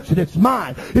 Don't touch it. It's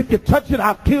mine. If you touch it,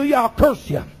 I'll kill you. I'll curse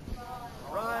you.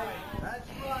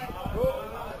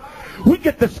 We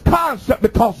get this concept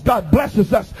because God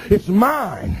blesses us. It's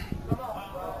mine.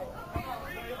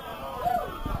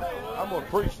 I'm going to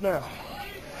preach now.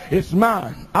 It's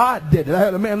mine. I did it. I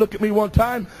had a man look at me one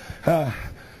time. God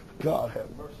have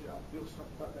mercy. I feel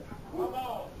something like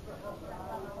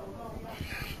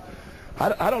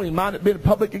that. I don't even mind it being a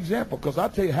public example, because I'll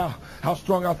tell you how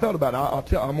strong I felt about it.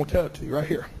 I'm going to tell it to you right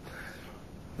here.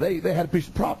 They had a piece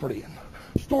of property, and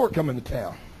a store come into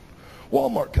town.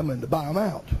 Walmart come in to buy them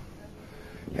out.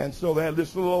 And so they had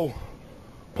this little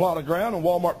plot of ground, and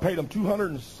Walmart paid them $200,000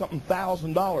 and something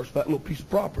for that little piece of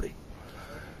property.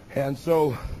 And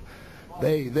so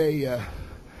they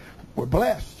were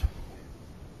blessed.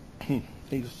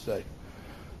 Needless to say,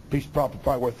 piece of property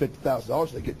probably worth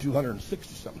 $50,000. They get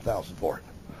 $260,000 for it.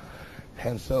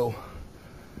 And so,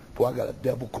 boy, I got a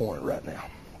devil cornered right now.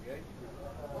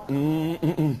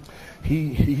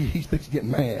 He's fixing to get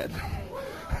mad.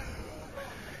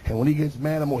 And when he gets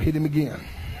mad, I'm going to hit him again.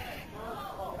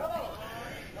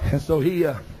 And so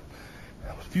a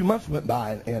few months went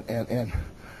by, and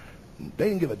they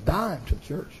didn't give a dime to the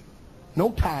church.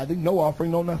 No tithing, no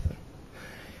offering, no nothing.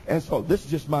 And so this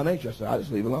is just my nature. I said, I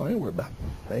just leave it alone. I ain't worried about it.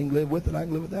 They can live with it. I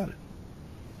can live without it.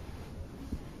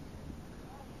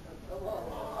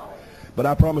 But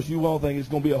I promise you one thing, it's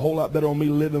going to be a whole lot better on me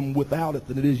living without it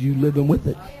than it is you living with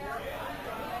it.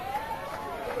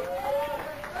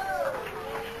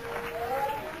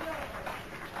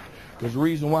 There's a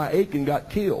reason why Achan got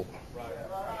killed.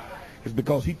 It's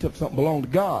because he took something that belonged to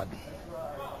God.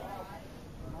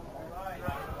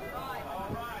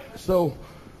 So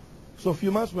a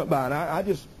few months went by,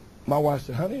 and my wife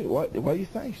said, honey, what do you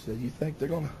think? She said, you think they're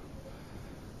going to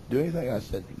do anything? I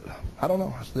said, I don't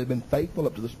know. I said, they've been faithful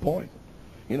up to this point.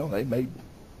 You know, they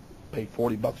paid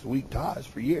 $40 a week tithes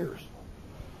for years.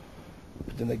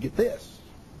 But then they get this.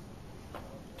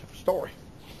 Different story.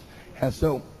 And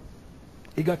so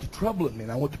it got to troubling me,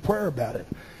 and I went to prayer about it.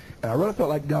 And I really felt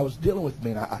like God was dealing with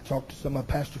me. And I talked to some of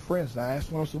my pastor friends, and I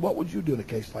asked one, I said, what would you do in a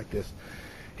case like this?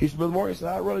 He said, Brother Morgan,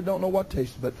 I really don't know what to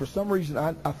say, but for some reason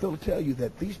I feel to tell you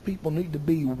that these people need to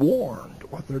be warned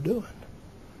what they're doing.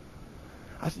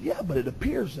 I said, yeah, but it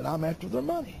appears that I'm after their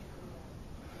money.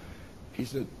 He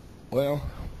said,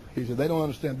 they don't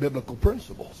understand biblical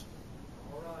principles.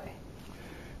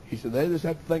 He said, they just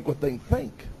have to think what they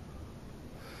think.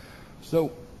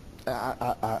 So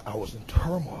I was in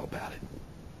turmoil about it.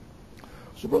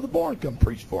 So Brother Bourne come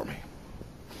preach for me.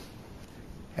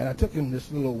 And I took him to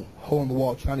this little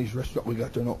hole-in-the-wall Chinese restaurant we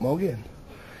got there in Okmulgee, and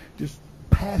just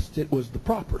past it was the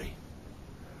property.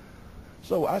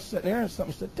 So I sat there and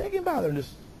something said, take him by there and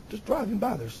just drive him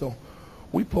by there. So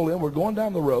we pull in, we're going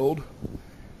down the road,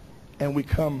 and we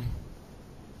come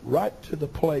right to the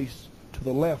place to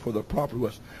the left where the property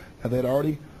was. Now they'd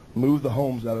already moved the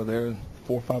homes out of there, and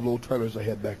 4 or 5 little trailers they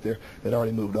had back there. They'd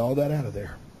already moved all that out of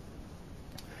there.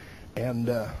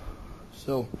 And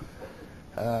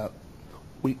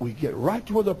we get right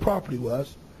to where the property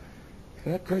was,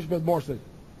 and that crazy Brother Moore said,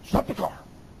 stop the car.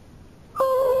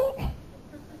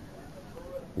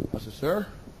 I said, sir?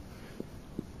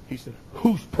 He said,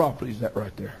 whose property is that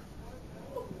right there?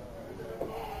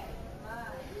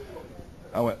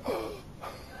 I went,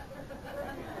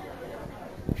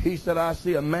 He said, I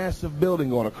see a massive building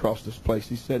going across this place.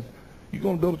 He said, you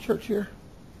going to build a church here?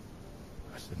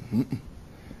 I said, mm-mm.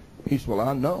 He said, well,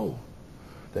 I know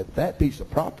that piece of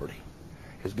property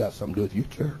has got something to do with your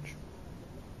church.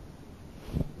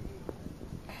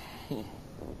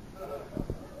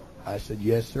 I said,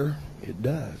 yes, sir, it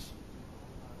does.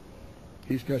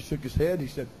 He just kind of shook his head. He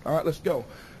said, all right, let's go.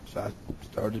 So I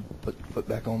started to put the foot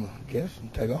back on the gas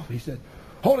and take off. He said,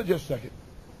 hold it just a second.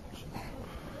 I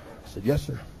said, yes,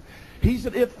 sir. He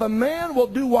said, if the man will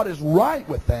do what is right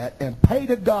with that and pay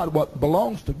to God what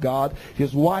belongs to God,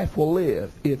 his wife will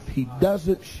live. If he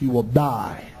doesn't, she will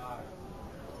die.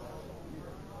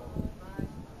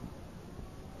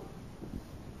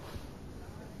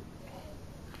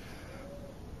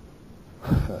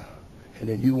 And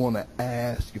then you want to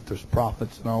ask if there's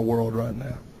prophets in our world right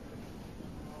now.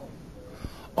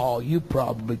 Oh, you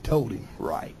probably told him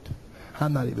right.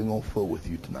 I'm not even going to fool with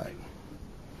you tonight.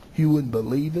 You wouldn't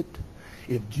believe it.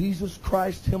 If Jesus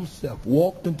Christ himself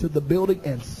walked into the building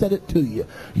and said it to you,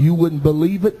 you wouldn't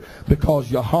believe it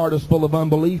because your heart is full of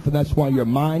unbelief, and that's why your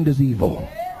mind is evil.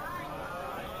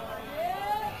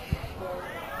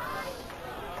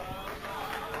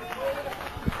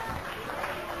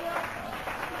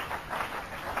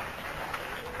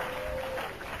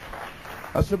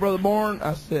 I said, Brother Bourne,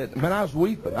 I said, man, I was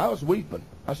weeping. I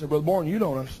said, Brother Bourne, you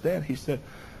don't understand. He said,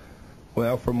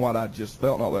 well, from what I just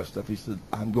felt and all that stuff, he said,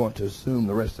 I'm going to assume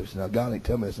the rest of it. He said, now, God ain't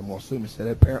tell me this, I'm going to assume. He said,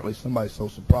 apparently somebody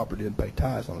sold some property, didn't pay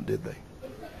tithes on it, did they?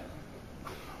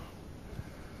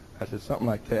 I said, something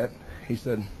like that. He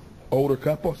said, Older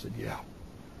couple? I said, yeah.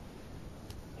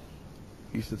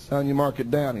 He said, son, you mark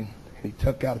it down. And he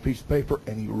took out a piece of paper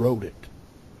and he wrote it.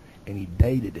 And he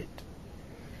dated it.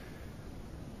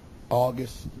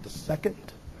 August the 2nd,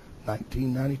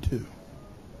 1992.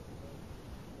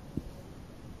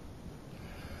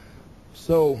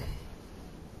 So,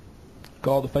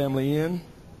 called the family in,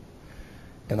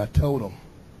 and I told them.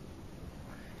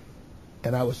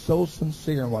 And I was so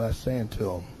sincere in what I was saying to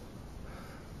them.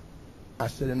 I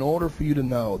said, in order for you to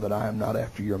know that I am not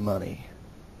after your money,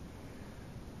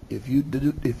 if you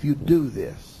do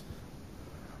this,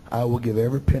 I will give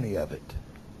every penny of it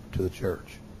to the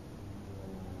church.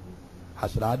 I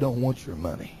said, I don't want your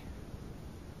money.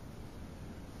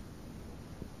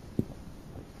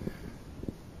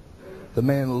 The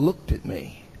man looked at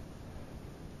me,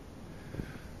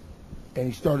 and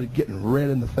he started getting red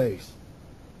in the face.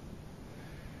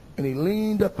 And he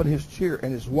leaned up in his chair,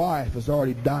 and his wife is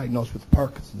already diagnosed with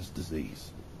Parkinson's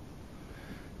disease.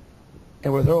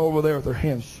 And with her over there with her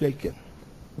hands shaking.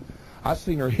 I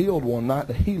seen her healed one night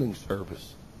at a healing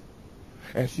service.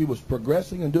 And she was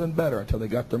progressing and doing better until they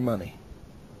got their money.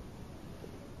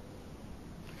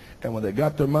 And when they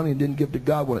got their money and didn't give to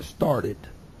God when it started,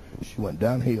 she went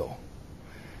downhill.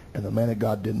 And the man of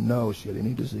God didn't know she had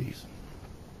any disease.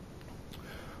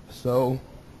 So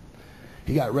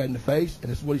he got red in the face,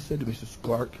 and this is what he said to me, Sister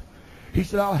Clark. He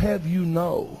said, I'll have you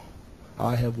know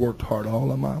I have worked hard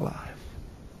all of my life.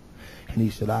 And he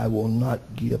said, I will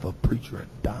not give a preacher a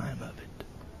dime of it.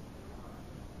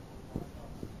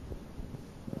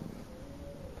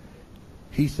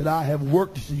 He said, I have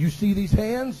worked. He said, you see these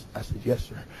hands? I said, yes,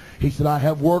 sir. He said, I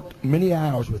have worked many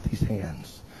hours with these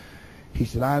hands. He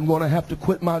said, I'm going to have to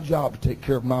quit my job to take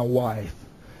care of my wife.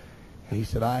 And he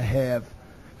said, I said,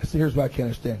 here's what I can't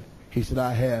understand. He said,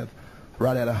 I have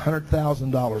right at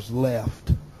 $100,000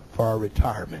 left for our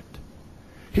retirement.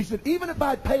 He said, even if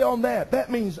I pay on that, that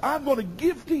means I'm going to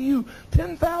give to you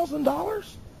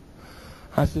 $10,000?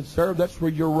 I said, sir, that's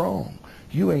where you're wrong.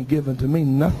 You ain't giving to me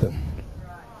nothing.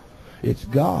 It's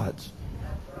God's.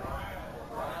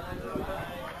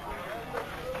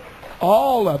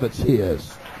 All of it's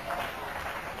His.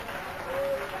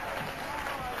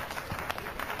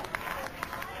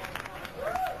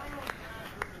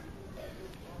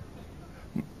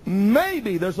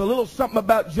 Maybe there's a little something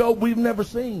about Job we've never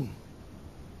seen.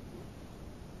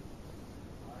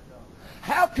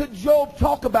 How could Job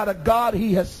talk about a God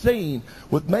he has seen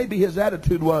with maybe his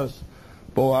attitude was,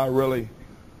 boy, I really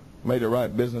made a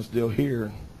right business deal here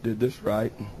and did this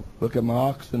right. And look at my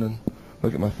oxen and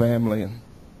look at my family. And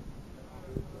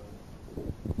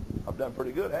I've done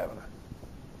pretty good, haven't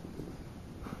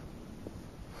I?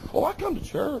 Oh, I come to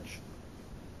church.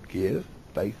 Give,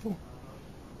 faithful.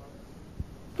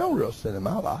 No real sin in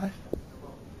my life.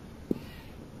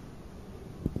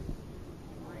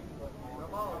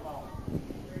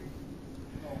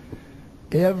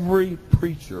 Every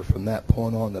preacher from that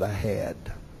point on that I had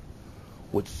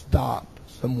would stop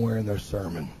somewhere in their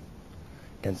sermon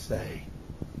and say,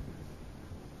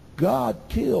 God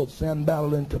killed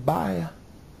Sanballat and Tobiah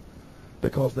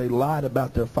because they lied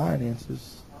about their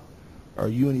finances. Are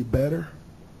you any better?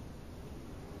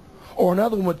 Or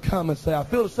another one would come and say, I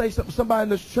feel to say something to somebody in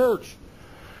this church.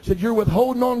 Said, you're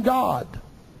withholding on God.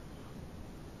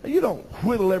 You don't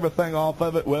whittle everything off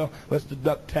of it. Well, let's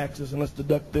deduct taxes and let's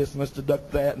deduct this and let's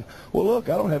deduct that. And, well, look,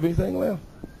 I don't have anything left.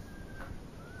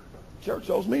 Church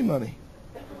owes me money.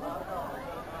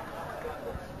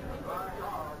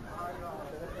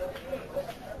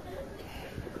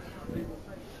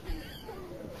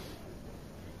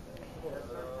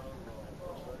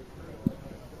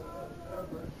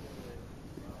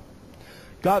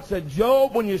 God said,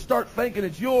 Job, when you start thinking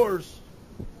it's yours,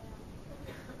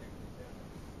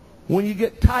 when you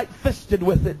get tight-fisted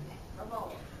with it,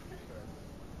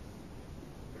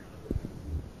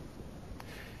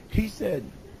 He said,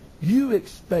 you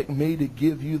expect me to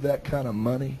give you that kind of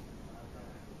money?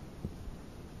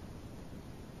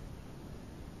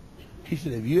 He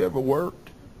said, have you ever worked?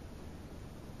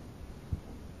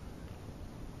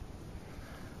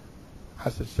 I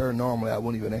said, sir, normally I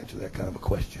wouldn't even answer that kind of a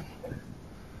question.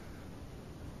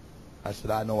 I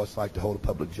said, I know what it's like to hold a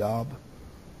public job.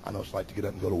 I know what it's like to get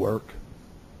up and go to work.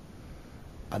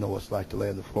 I know what it's like to lay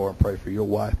on the floor and pray for your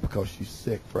wife because she's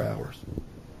sick for hours.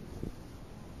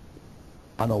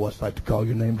 I know what it's like to call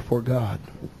your name before God.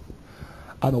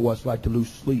 I know what it's like to lose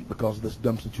sleep because of this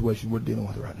dumb situation we're dealing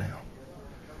with right now.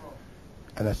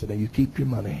 And I said, now you keep your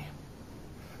money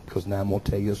because now I'm going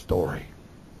to tell you a story.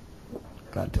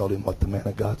 And I told him what the man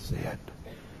of God said.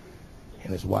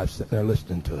 And his wife sitting there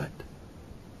listening to it.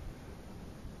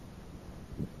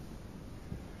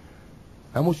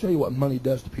 I'm going to show you what money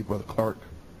does to people, Brother Clark.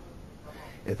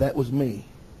 If that was me,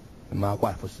 and my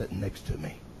wife was sitting next to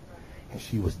me, and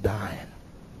she was dying,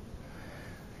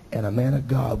 and a man of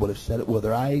God would have said it,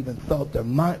 whether I even thought there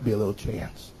might be a little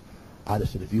chance, I'd have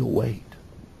said, if you'll wait,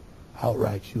 I'll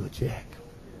write you a check.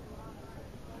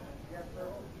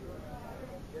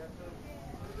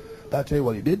 But I'll tell you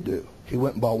what he did do. He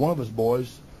went and bought one of his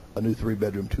boys a new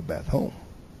 3-bedroom, 2-bath home.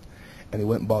 And he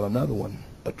went and bought another one,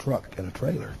 a truck and a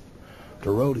trailer,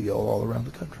 to rodeo all around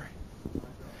the country.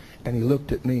 And he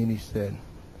looked at me and he said,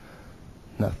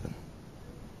 nothing.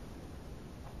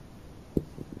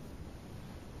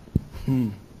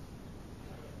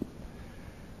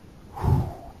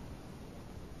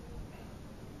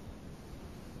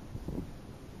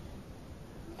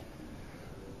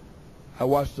 I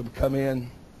watched them come in.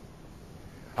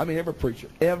 I mean, every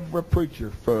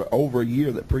preacher for over a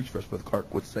year that preached for us, Brother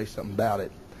Clark, would say something about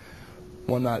it.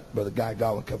 One night, Brother Guy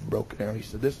Gollin come from Broken Arrow. He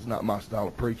said, this is not my style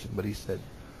of preaching, but he said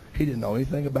he didn't know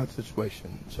anything about the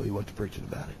situation, so he went to preaching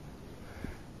about it.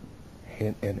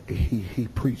 And he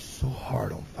preached so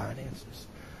hard on finances.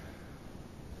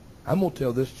 I'm going to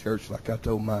tell this church, like I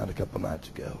told mine a couple nights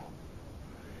ago,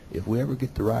 if we ever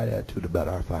get the right attitude about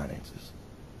our finances,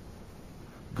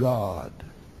 God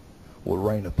will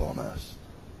rain upon us.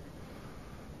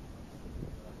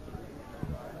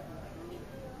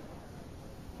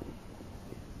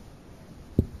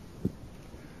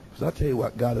 Because I'll tell you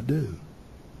what God will do.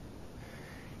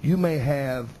 You may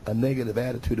have a negative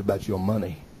attitude about your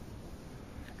money.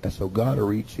 And so God will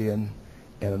reach in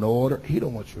and in order. He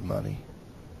don't want your money.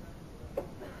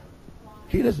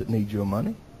 He doesn't need your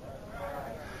money.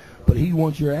 But he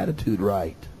wants your attitude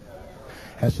right.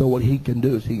 And so what he can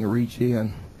do is he can reach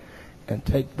in and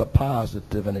take the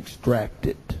positive and extract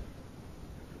it.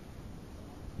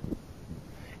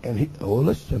 And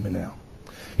listen to me now.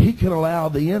 He can allow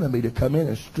the enemy to come in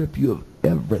and strip you of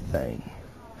everything.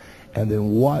 And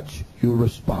then watch your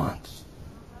response.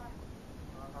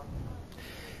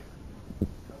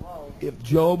 If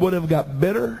Job would have got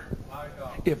bitter,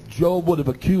 if Job would have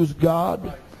accused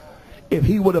God, if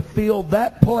he would have filled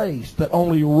that place that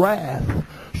only wrath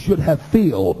should have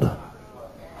filled,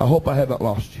 I hope I haven't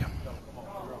lost you,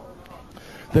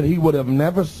 that he would have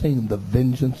never seen the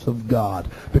vengeance of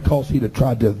God, because he'd have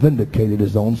tried to vindicate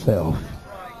his own self.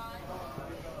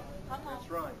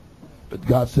 But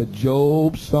God said,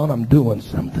 Job, son, I'm doing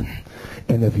something.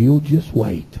 And if you'll just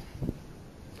wait.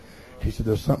 He said,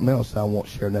 there's something else I won't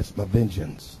share, and that's my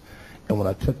vengeance. And when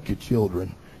I took your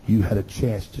children, you had a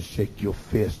chance to shake your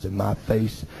fist in my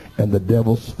face and the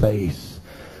devil's face.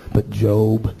 But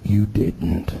Job, you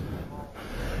didn't.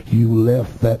 You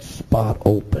left that spot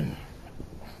open.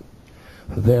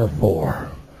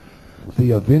 Therefore,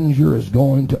 the avenger is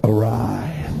going to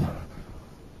arrive.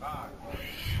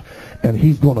 And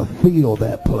he's going to fill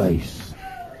that place.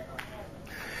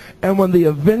 And when the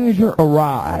avenger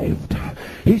arrived,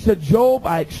 he said, Job,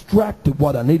 I extracted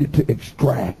what I needed to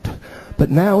extract.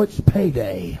 But now it's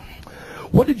payday.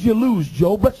 What did you lose,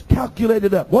 Job? Let's calculate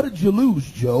it up. What did you lose,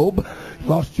 Job? You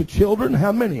lost your children?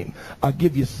 How many? I'll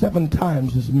give you 7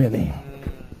 times as many.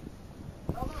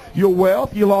 Your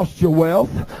wealth, you lost your wealth.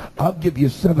 I'll give you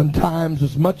 7 times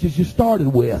as much as you started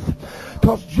with.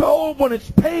 Because Job, when it's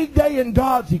payday in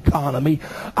God's economy,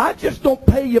 I just don't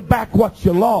pay you back what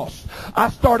you lost. I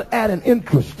start adding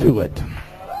interest to it.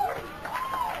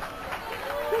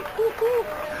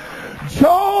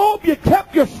 Job, you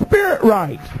kept your spirit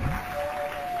right.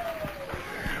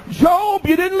 Job,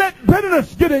 you didn't let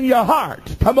bitterness get in your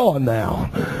heart. Come on now.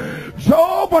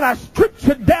 Job, when I stripped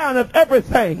you down of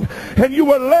everything and you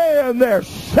were laying there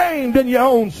shamed in your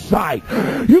own sight,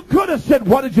 you could have said,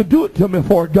 what did you do it to me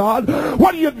for, God?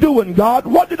 What are you doing, God?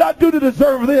 What did I do to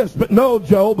deserve this? But no,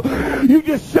 Job, you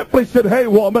just simply said, hey,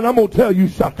 woman, I'm going to tell you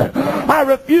something. I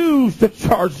refuse to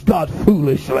charge God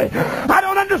foolishly. I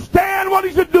don't understand what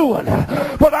he's doing,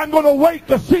 but I'm going to wait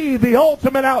to see the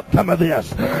ultimate outcome of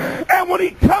this. And when he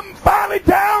come finally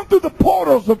down through the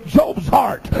portals of Job's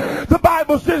heart, the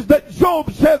Bible says that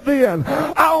Job said then,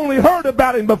 I only heard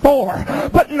about him before,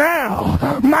 but now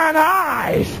mine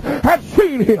eyes have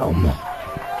seen him.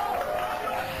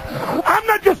 I'm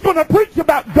not just going to preach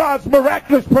about God's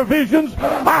miraculous provisions.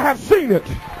 I have seen it.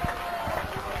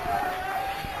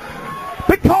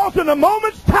 Because in a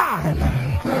moment's time,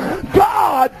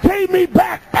 God gave me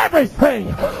back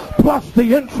everything plus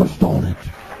the interest on it.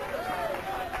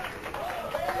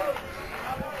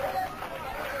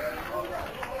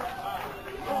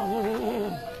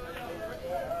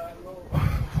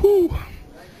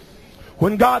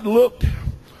 When God looked,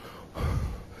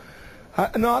 I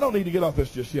don't need to get off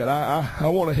this just yet. I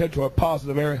want to head to a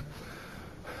positive area.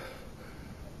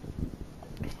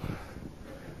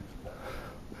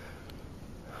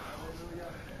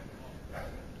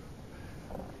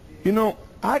 You know,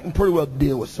 I can pretty well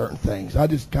deal with certain things. I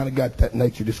just kind of got that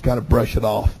nature, just kind of brush it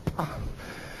off.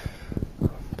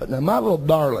 But now my little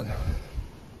darling,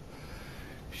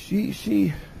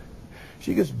 she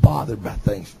gets bothered by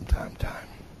things from time to time.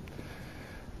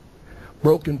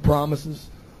 Broken promises.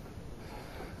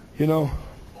 You know,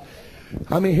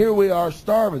 I mean, here we are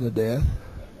starving to death,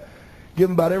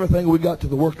 giving about everything we got to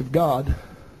the work of God,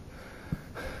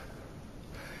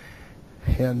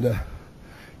 and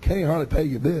can't hardly pay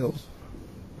your bills.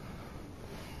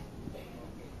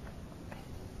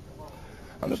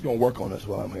 I'm just going to work on this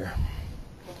while I'm here.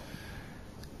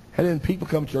 And then people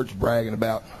come to church bragging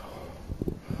about,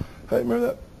 hey, remember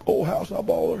that old house I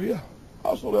bought there? Yeah,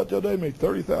 I sold that the other day, made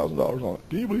 $30,000 on it.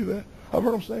 Can you believe that? I've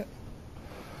heard them say it.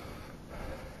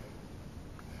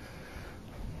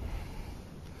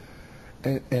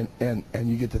 And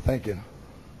you get to thinking,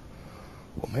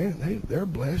 well, man, they're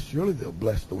blessed. Surely they'll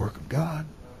bless the work of God.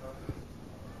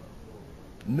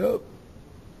 Nope.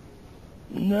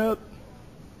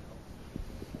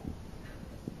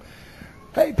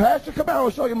 Hey, Pastor, come out. I'll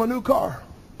show you my new car.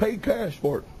 Paid cash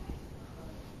for it.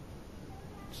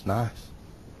 It's nice.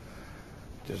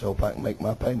 Just hope I can make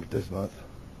my payment this month.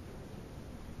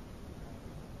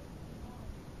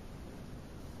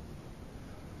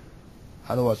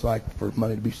 I know what it's like for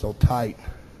money to be so tight.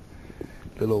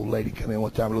 Little old lady come in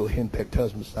one time, a little henpecked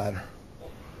husband beside her.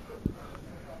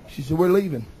 She said, we're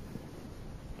leaving.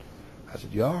 I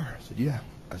said, you are? I said, yeah.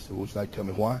 I said, well, would you like to tell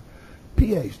me why?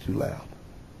 PA's too loud.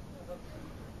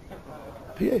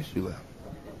 PA's too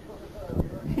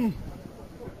loud.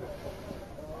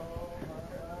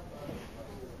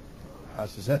 I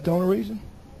said, is that the only reason?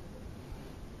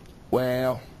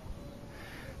 Well,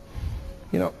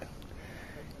 you know,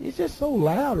 it's just so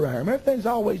loud around here. Everything's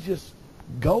always just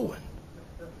going.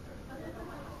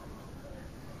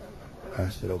 I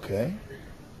said, okay.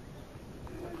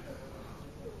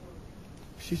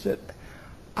 She said,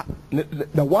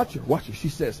 now watch her. She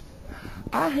says,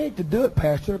 I hate to do it,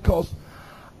 Pastor, because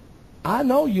I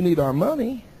know you need our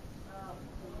money.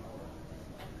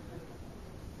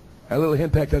 That little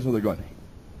henpecked, that's what they're going.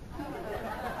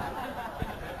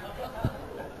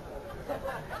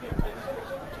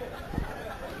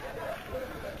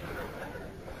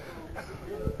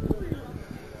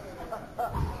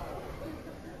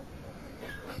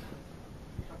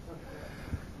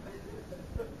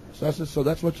 So I said, so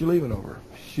that's what you're leaving over?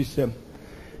 She said,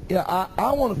 yeah,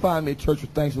 I want to find me a church where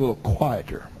things are a little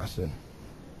quieter. I said,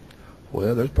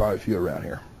 well, there's probably a few around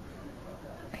here.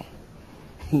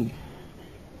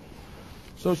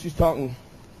 So she's talking.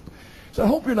 So I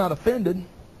hope you're not offended.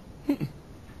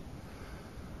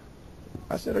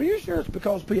 I said, are you sure it's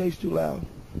because PA's too loud?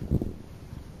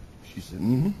 She said,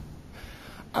 mm-hmm.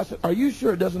 I said, are you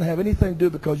sure it doesn't have anything to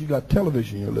do because you got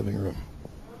television in your living room?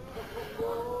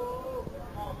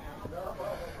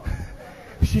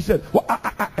 She said, well,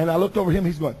 and I looked over him,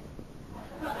 he's going.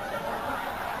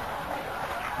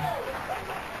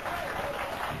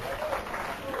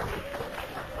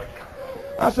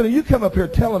 I said, you come up here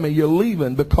telling me you're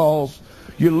leaving because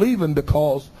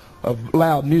of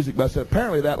loud music. But I said,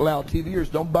 apparently that loud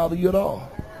TVers don't bother you at all.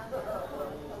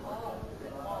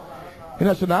 And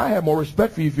I said, now, I have more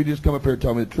respect for you if you just come up here and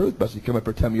tell me the truth. But I said, you come up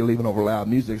here and tell me you're leaving over loud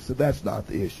music. I said, that's not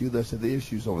the issue. I said, the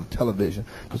issue's over the television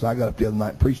because I got up the other night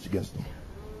and preached against them.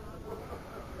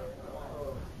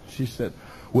 She said,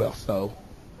 well, so.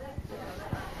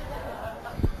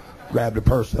 Grabbed her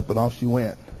purse up and off she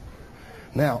went.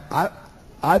 Now,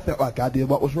 I felt like I did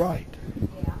what was right.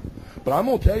 But I'm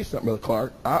going to tell you something, Brother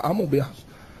Clark. I'm going to be honest.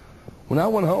 When I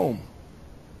went home,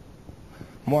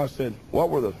 my wife said, what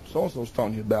were the so-and-so's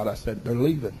talking to you about? I said, they're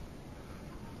leaving.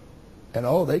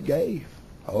 And they gave.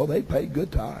 They paid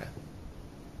good tithe.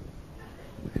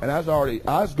 And I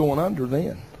was going under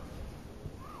then.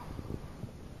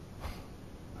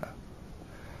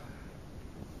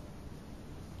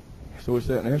 So we're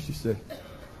sitting there. She said,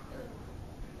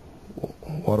 well,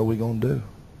 what are we going to do?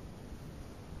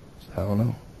 I said, I don't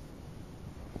know.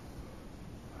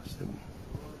 I said,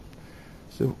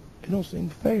 it don't seem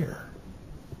fair.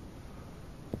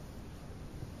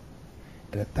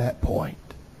 And at that point,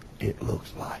 it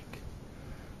looks like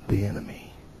the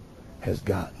enemy has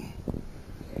gotten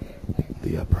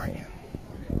the upper hand.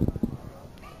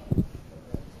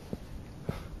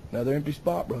 Another empty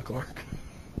spot, Brother Clark.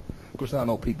 Of course, I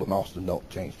know people in Austin don't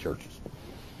change churches.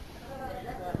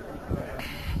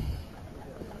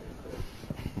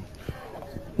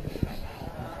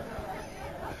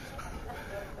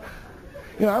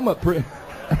 You know, I'm a pretty...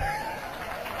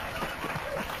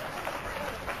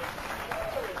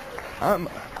 I'm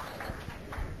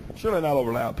surely not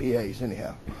over loud PAs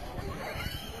anyhow.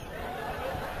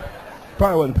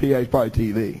 probably wasn't PA, it's probably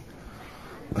TV.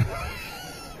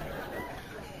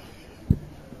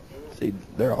 See,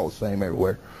 they're all the same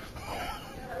everywhere.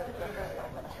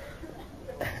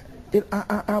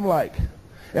 I'm like,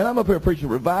 and I'm up here preaching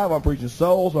revival, I'm preaching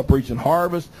souls, I'm preaching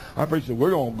harvest, I'm preaching we're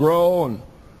going to grow. And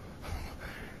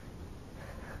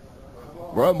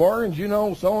Brother Morgan, you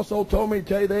know, so-and-so told me to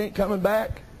tell you they ain't coming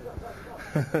back.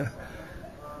 Well,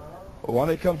 why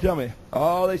did they come tell me?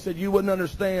 Oh, they said you wouldn't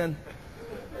understand.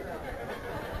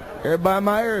 Everybody in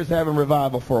my area is having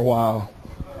revival for a while.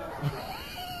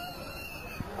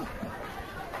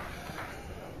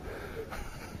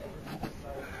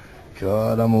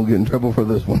 God, I'm going to get in trouble for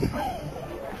this one.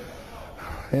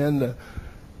 And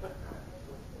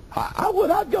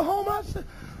I'd go home,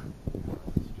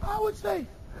 I would say,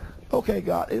 okay,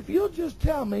 God, if you'll just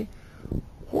tell me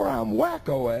where I'm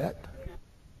wacko at.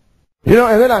 You know,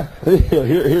 and then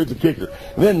here's the kicker.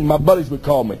 Then my buddies would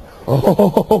call me.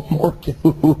 Oh, Morgan,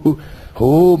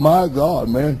 oh my God,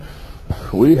 man.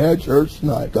 We had church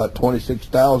tonight. Got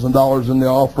 $26,000 in the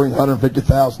offering,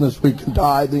 $150,000 this week in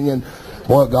tithing, and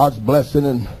boy, God's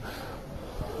blessing.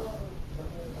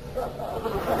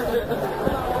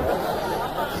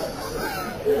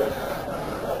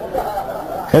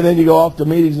 And then you go off to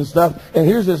meetings and stuff. And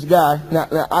here's this guy. Now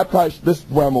this is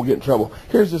where I'm going to get in trouble.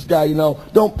 Here's this guy, you know,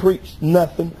 don't preach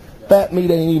nothing. Fat meat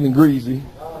ain't even greasy.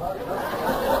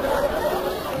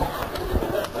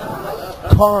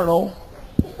 Carnal.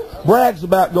 Brags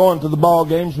about going to the ball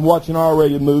games and watching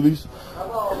R-rated movies.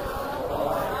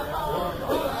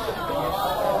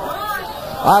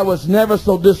 I was never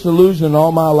so disillusioned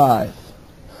all my life.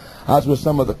 I was with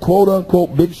some of the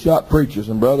quote-unquote big shot preachers,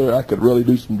 and brother, I could really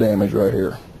do some damage right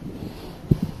here.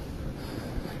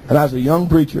 And I was a young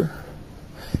preacher,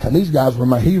 and these guys were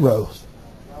my heroes.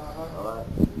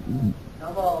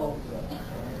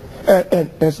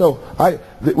 And so I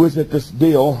was at this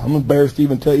deal. I'm embarrassed to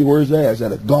even tell you where it's at. It's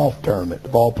at a golf tournament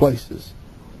of all places.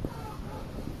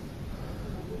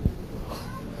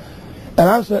 And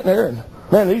I'm sitting there, and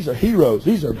man, these are heroes.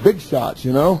 These are big shots,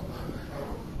 you know.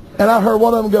 And I heard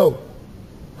one of them go,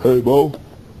 "Hey, Bo,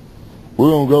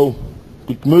 we're going to go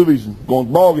get the movies and go on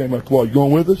the ball game after a while. You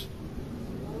going with us?"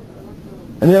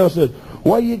 And the other said,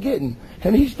 "What are you getting?"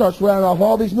 And he starts rounding off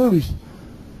all these movies.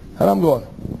 And I'm going,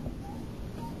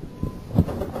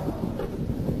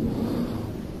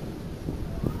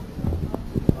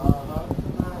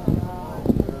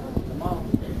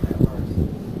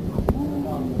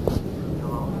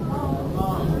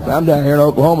 I'm down here in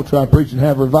Oklahoma trying to preach and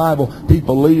have revival.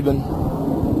 People leaving.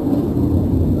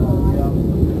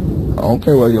 I don't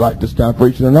care whether you like this kind of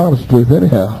preaching or not. It's the truth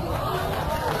anyhow.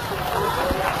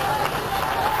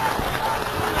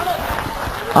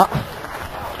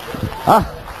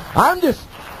 I'm just,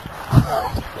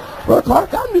 Brother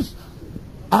Clark, I was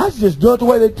just doing it the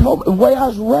way they told me, the way I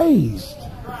was raised.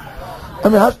 I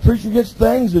mean, I was preaching against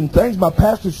things and things. My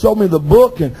pastor showed me the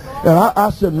book, and I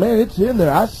said, man, it's in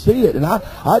there. I see it. And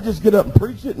I just get up and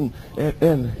preach it, and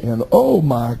oh,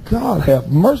 my God,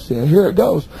 have mercy. And here it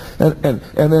goes. And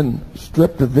then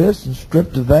stripped of this and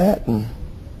stripped of that. And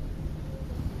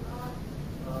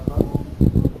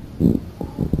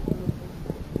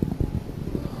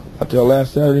until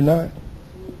last Saturday night.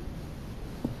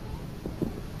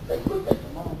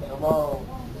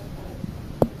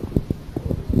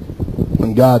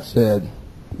 When God said,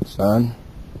 "Son,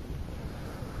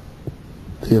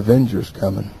 the avenger's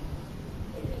coming.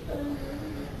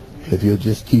 If you'll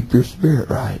just keep your spirit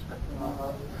right,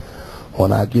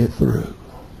 when I get through,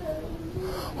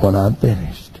 when I'm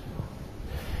finished,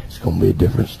 it's going to be a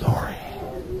different story."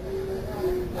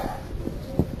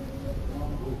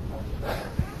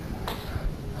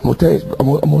 I'm going to tell you, I'm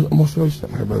going to show you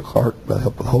something here, Brother Clark, by the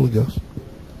help of the Holy Ghost.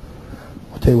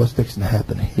 I'll tell you what's fixing to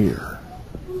happen here.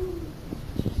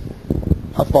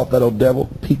 I thought that old devil,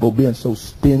 people being so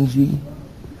stingy,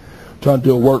 trying to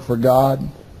do a work for God.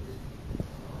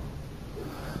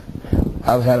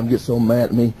 I've had them get so mad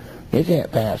at me. "You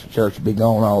can't pass the church and be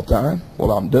gone all the time."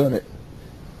 Well, I'm doing it.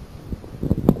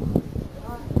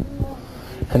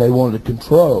 And they wanted to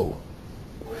control.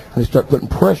 And they start putting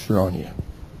pressure on you.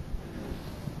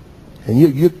 And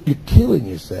you're killing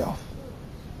yourself.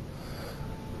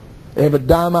 Every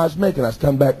dime I was making, I was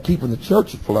coming back keeping the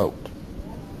church afloat.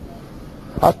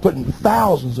 I was putting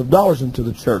thousands of dollars into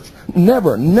the church.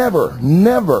 Never anything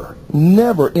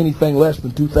less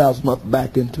than $2,000 a month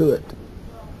back into it.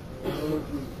 And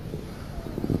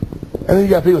then you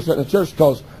got people sitting in the church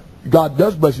because God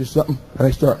does bless you something, and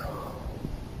they start,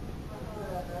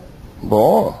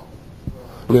 "Boy,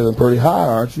 living pretty high,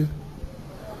 aren't you?"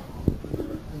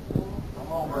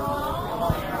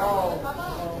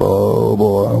 Oh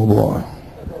boy, oh boy.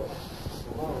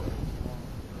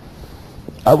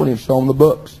 I wouldn't even show them the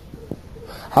books.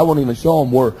 I wouldn't even show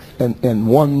them where in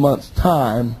 1 month's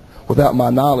time, without my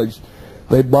knowledge,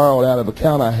 they borrowed out of an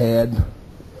account I had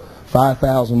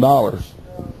 $5,000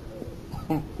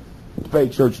 to pay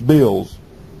church bills.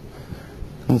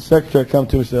 And the secretary come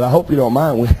to me and said, I hope you don't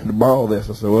mind we had to borrow this.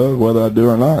 I said, well, whether I do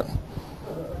or not.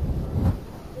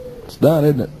 It's done,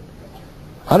 isn't it?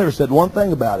 I never said one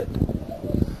thing about it.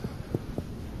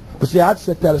 But see, I'd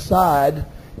set that aside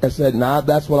and said, nah,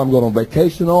 that's what I'm going on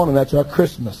vacation on, and that's our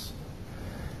Christmas.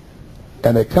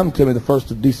 And they come to me the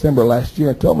 1st of December last year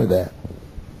and told me that.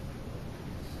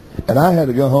 And I had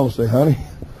to go home and say, honey,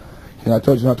 you know, I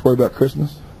told you not to worry about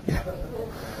Christmas? Yeah.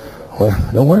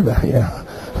 Well, don't worry about it, yeah.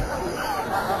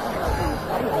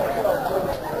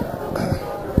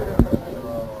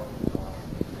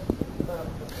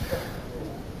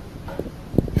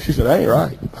 She said, that ain't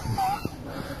right.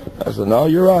 I said, no,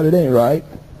 you're right, it ain't right.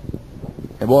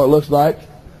 And boy, it looks like,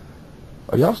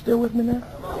 are y'all still with me now?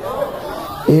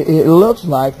 It looks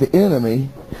like the enemy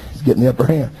is getting the upper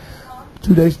hand.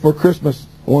 2 days before Christmas,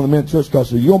 one of the men in church called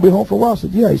and said, you going to be home for a while? I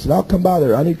said, yeah. He said, I'll come by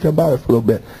there. I need to come by there for a little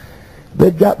bit.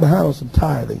 They'd got behind on some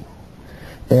tithing.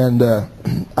 And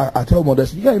I told him one day, I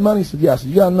said, you got any money? He said, yeah. I said,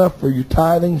 you got enough for your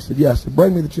tithing? He said, yeah. I said,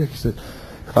 bring me the check. He said,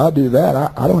 if I do that,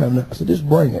 I don't have enough. I said, just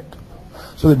bring it.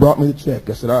 So they brought me the check.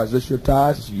 I said, all right, is this your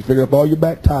tithe? I said, you figured up all your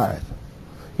back tithe?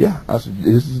 Yeah. I said,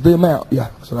 this is the amount. Yeah.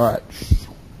 I said, all right.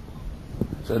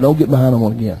 I said, don't get behind on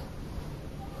one again.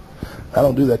 I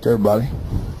don't do that to everybody.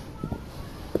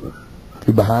 If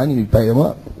you're behind, you need to pay them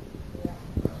up.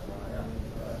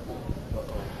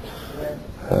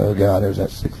 Oh, God, there's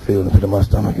that sick feeling in the pit of my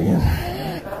stomach again.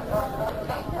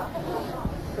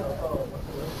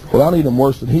 Well, I need them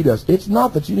worse than he does. It's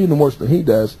not that you need them worse than he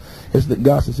does. It's that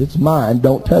God says, it's mine,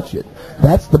 don't touch it.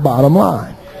 That's the bottom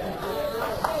line.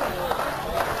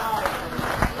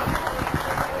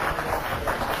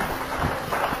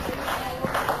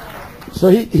 So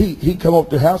he come up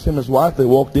to the house, him and his wife, they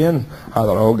walked in. I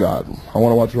thought, oh, God, I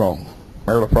wonder what's wrong.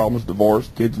 Marital problems, divorce,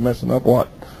 kids messing up, what?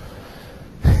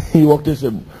 He walked in and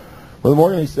said, Brother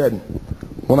Morgan, he said,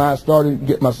 when I started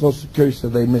getting my Social Security, he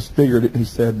said they misfigured it. He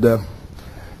said,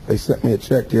 they sent me a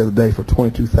check the other day for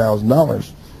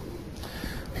 $22,000.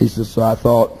 He said, so I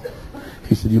thought,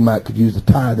 he said, you might could use the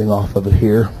tithing off of it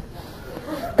here.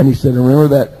 And he said, remember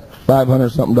that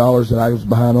 $500-something that I was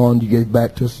behind on you gave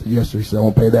back to us? Yes, sir. He said, I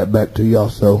won't pay that back to you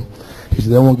also. He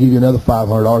said, I won't give you another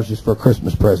 $500 just for a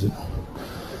Christmas present.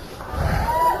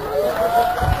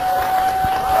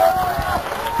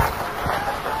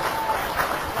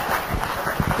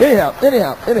 Anyhow.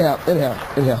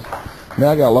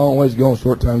 Now I got a long ways to go and a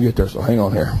short time to get there, so hang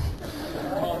on here.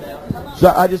 So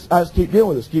I just keep dealing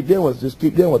with this, keep dealing with it, just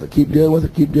keep dealing with it, keep dealing with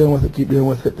it, keep dealing with it, keep dealing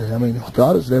with it. I mean,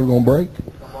 God is never going to break.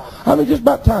 I mean, just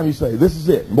about time you say, this is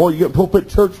it. Boy, you get pulpit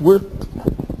church with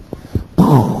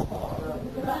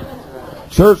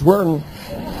church wearing.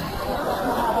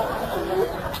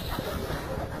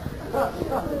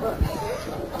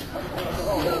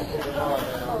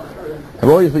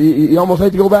 Boy, you almost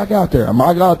hate to go back out there.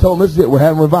 My God, I told them this is it. We're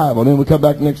having revival. And then we come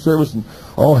back to the next service and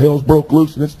all hell's broke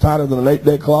loose and it's tighter than an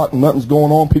 8-day clock and nothing's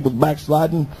going on. People's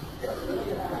backsliding.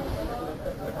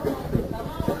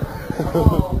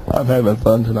 I'm having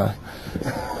fun tonight.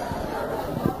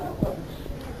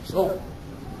 So,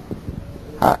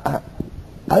 I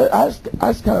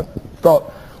just kind of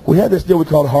thought, we had this deal we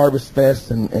called Harvest Fest,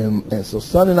 and so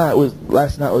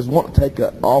last night was wanting to take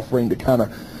an offering to kind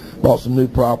of bought some new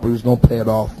property, was going to pay it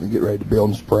off and get ready to build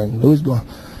in spring. Who's going?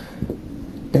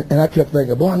 And I kept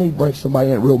thinking, boy, I need to bring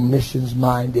somebody in real missions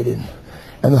minded, and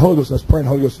the Holy Ghost, I was praying, the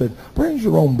Holy Ghost said, bring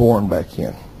Jerome Bourne back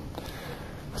in.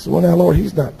 I said, well, now, Lord,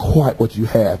 he's not quite what you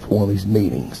have for one of these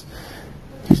meetings.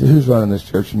 He said, who's running this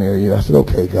church near you? I said,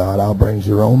 okay, God, I'll bring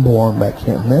Jerome Bourne back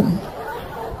in. And then,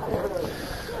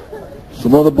 so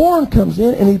Brother Bourne comes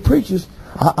in and he preaches.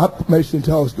 I may soon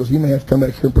tell us because he may have to come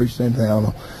back here and preach the same thing. I don't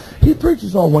know. He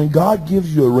preaches on when God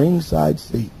gives you a ringside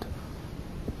seat.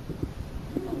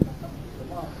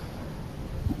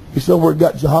 He said, where it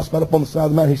got Jehoshaphat up on the side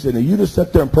of the mountain, he said, now you just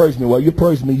sit there and praise me. Well, you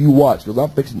praise me, you watch, because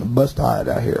I'm fixing to bust hide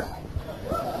out here.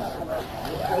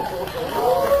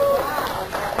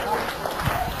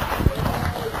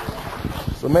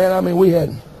 So, man, I mean, we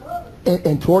had,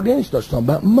 and toward the end, he starts talking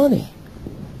about money.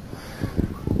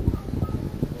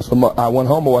 So I went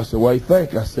home, I said, what do you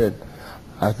think? I said,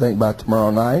 I think by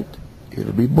tomorrow night,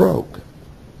 it'll be broke.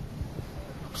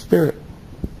 Spirit.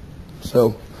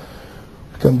 So,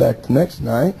 I come back the next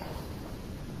night.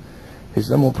 He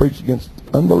said, I'm going to preach against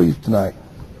unbelief tonight.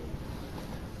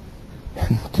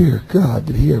 And dear God,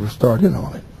 did he ever start in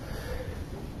on it?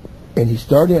 And he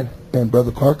started in. And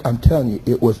Brother Clark, I'm telling you,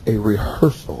 it was a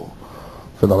rehearsal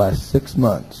for the last 6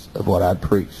 months of what I'd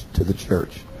preached to the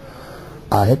church.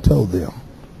 I had told them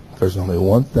there's only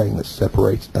one thing that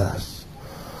separates us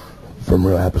from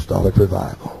real apostolic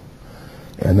revival,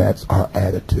 and that's our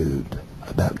attitude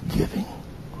about giving.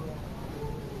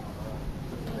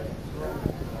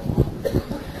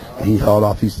 He hauled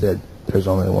off. He said, there's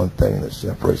only one thing that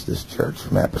separates this church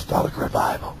from apostolic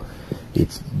revival.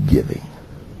 It's giving.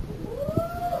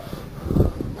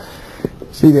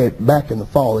 See, that back in the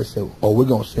fall, they said, oh, we're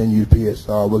going to send you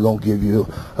PSR. We're going to give you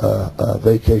a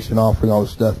vacation offering, all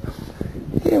this stuff.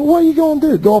 Yeah, what are you going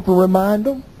to do? Go up and remind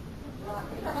them?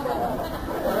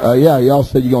 Yeah, y'all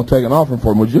said you're going to take an offering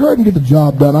for them. Would you hurry and get the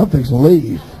job done? I'm fixing to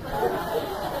leave.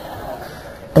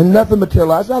 And nothing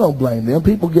materialized. I don't blame them.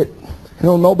 People get,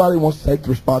 nobody wants to take the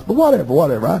responsibility. But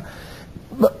whatever.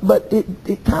 But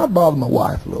it kind of bothered my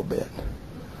wife a little bit.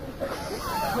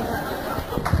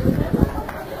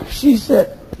 She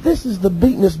said, this is the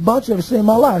beatenest bunch I've ever seen in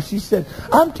my life. She said,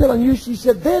 I'm telling you, she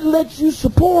said, they'd let you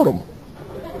support them.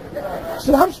 She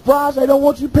said, I'm surprised they don't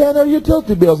want you paying their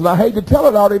utility bills. And I hate to tell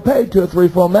her, I already paid 2 or 3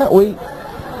 for them that week.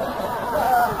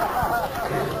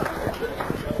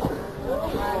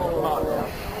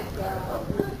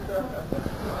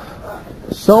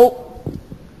 So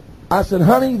I said,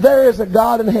 honey, there is a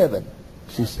God in heaven.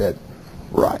 She said,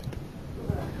 right.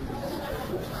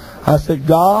 I said,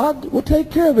 God will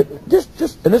take care of it. Just,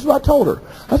 and this is what I told her.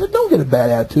 I said, don't get a bad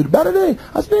attitude about it.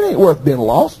 I said, it ain't worth being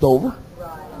lost over.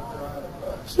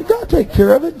 I said, God take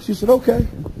care of it. She said, okay.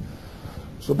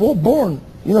 So boy, Bourne,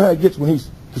 you know how he gets when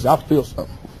because I feel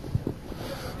something.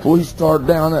 Boy, he started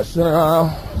down that center aisle.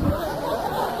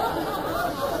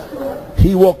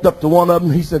 He walked up to one of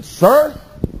them. He said, sir,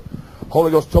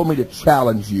 Holy Ghost told me to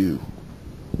challenge you.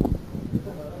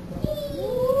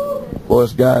 Boy,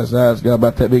 this guy's eyes got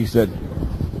about that big. He said,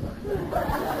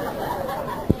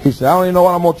 I don't even know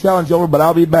what I'm going to challenge you over, but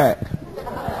I'll be back.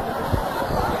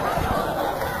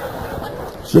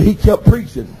 So he kept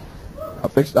preaching. I'm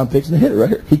fixing to hit it right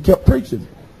here. He kept preaching.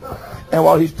 And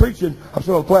while he's preaching, I'm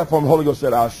sitting on the platform, the Holy Ghost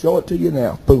said, I'll show it to you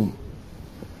now. Boom.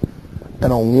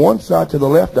 And on one side to the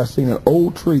left, I seen an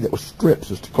old tree that was stripped,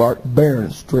 Sister Clark, barren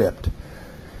and stripped.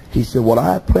 He said, what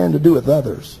I plan to do with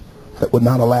others that would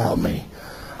not allow me,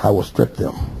 I will strip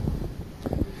them.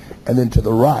 And then to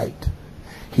the right,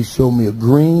 he showed me a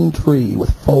green tree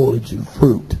with foliage and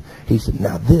fruit. He said,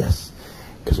 now this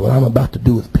is what I'm about to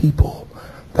do with people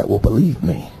that will believe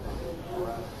me.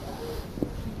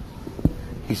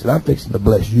 He said, I'm fixing to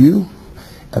bless you,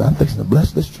 and I'm fixing to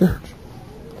bless this church.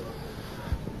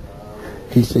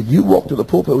 He said, you walk to the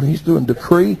pulpit when he's doing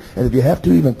decree, and if you have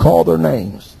to, even call their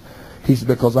names. He said,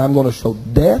 because I'm going to show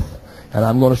death, and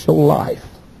I'm going to show life.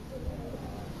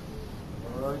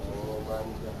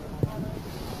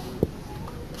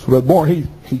 So Brother Bourne,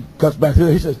 he cuts back through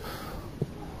there. He says,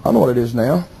 I know what it is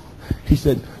now. He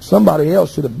said, somebody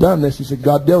else should have done this. He said,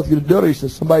 God dealt with you to do it. He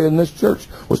said, somebody in this church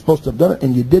was supposed to have done it,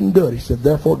 and you didn't do it. He said,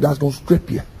 therefore, God's going to strip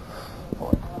you.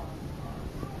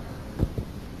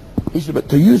 He said, but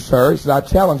to you, sir, he said, I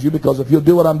challenge you, because if you'll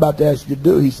do what I'm about to ask you to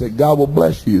do, he said, God will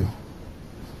bless you.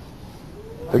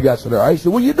 The guy said, all right. He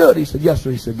said, will you do it? He said, yes,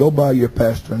 sir. He said, go buy your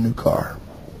pastor a new car.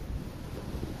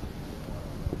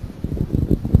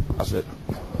 I said,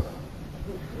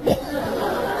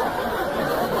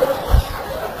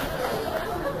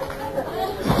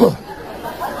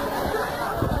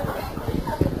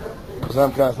 because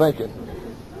I'm kind of thinking,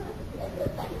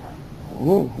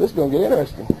 this is going to get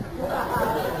interesting.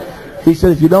 He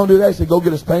said, if you don't do that, he said, go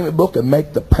get his payment book and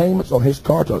make the payments on his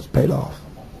car till it's paid off.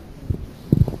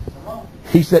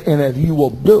 He said, and if you will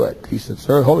do it, he said,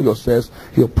 sir, the Holy Ghost says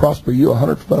he'll prosper you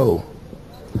 100-fold.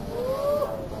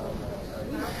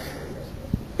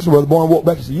 So Brother Bourne walked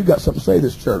back and said, you got something to say to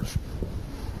this church?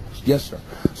 Said, yes, sir.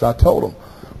 So I told him,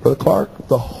 Brother Clark,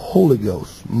 the Holy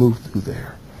Ghost moved through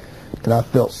there. And I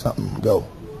felt something go,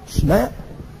 snap.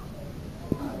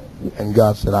 And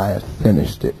God said, I have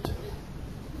finished it.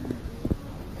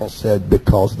 And said,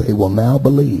 because they will now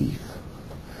believe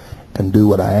and do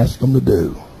what I asked them to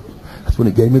do. That's when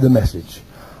he gave me the message.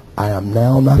 I am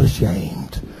now not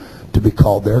ashamed to be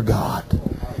called their God.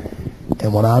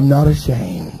 And when I'm not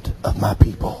ashamed of my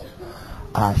people,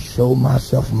 I show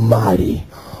myself mighty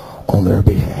on their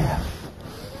behalf.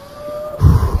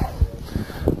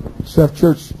 So after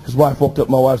church, his wife walked up.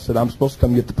 My wife said, I'm supposed to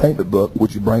come get the payment book.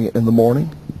 Would you bring it in the morning?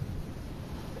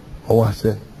 My wife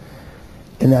said,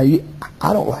 and now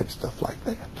I don't like stuff like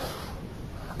that.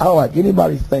 I don't like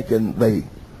anybody thinking they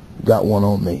got one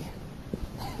on me.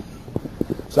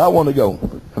 So I want to go.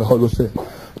 And the Holy Ghost said,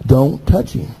 don't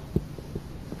touch him.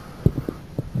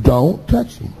 Don't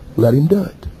touch him. let him do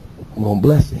it. I'm going to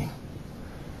bless him.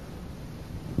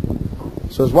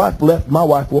 So his wife left. My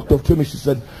wife walked over to me. She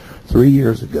said, 3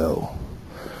 years ago,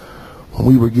 when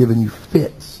we were giving you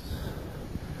fits,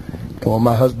 and when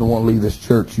my husband wanted to leave this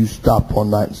church, you stopped one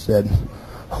night and said,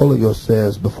 Holy Ghost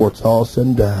says, before it's all said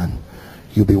and done,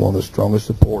 you'll be one of the strongest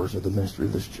supporters of the ministry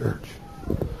of this church.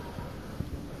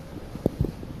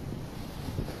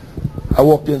 I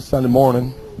walked in Sunday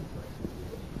morning.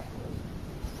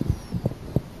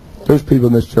 There's people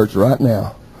in this church right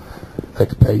now that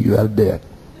could pay you out of debt.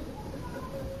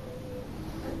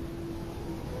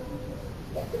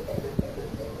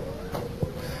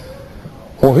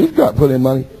 Well, he's got to put in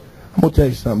money. I'm going to tell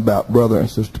you something about Brother and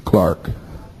Sister Clark.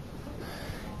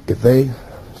 If they,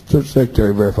 church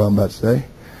secretary verified, I'm about to say,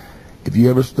 if you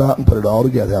ever stop and put it all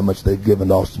together, how much they've given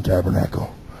to Austin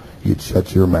Tabernacle, you'd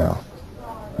shut your mouth.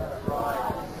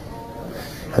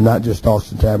 And not just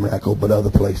Austin Tabernacle, but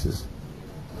other places.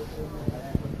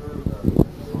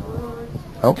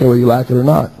 I don't care whether you like it or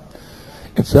not.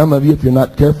 And some of you, if you're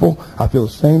not careful, I feel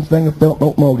the same thing I felt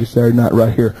Don't Mogi Saturday night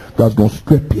right here. God's going to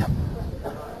strip you.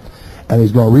 And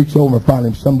he's going to reach over and find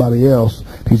him somebody else.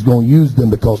 He's going to use them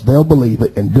because they'll believe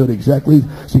it and do it exactly.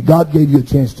 See, God gave you a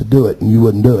chance to do it, and you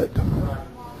wouldn't do it.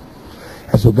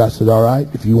 And so God said, all right,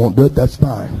 if you won't do it, that's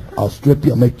fine. I'll strip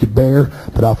you, I'll make you bare,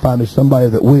 but I'll find me somebody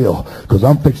that will, because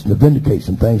I'm fixing to vindicate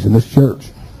some things in this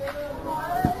church.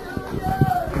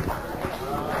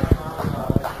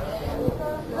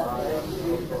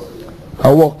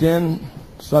 I walked in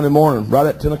Sunday morning, right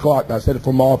at 10 o'clock, and I said it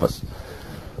from my office.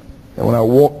 And when I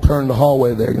turned the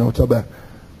hallway there, you know what I'm talking about?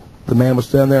 The man was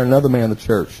standing there, another man in the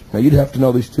church. Now, you'd have to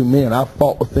know these two men. I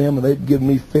fought with them, and they'd given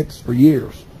me fits for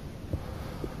years.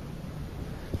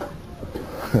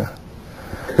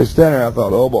 They standing there, I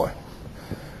thought, oh, boy.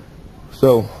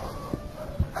 So,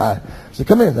 I said,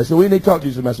 come in. They said, we need to talk to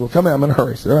you. I said, well, come in. I'm in a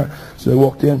hurry. I said, all right. So they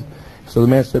walked in. So the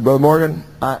man said, Brother Morgan,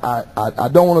 I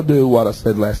don't want to do what I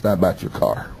said last night about your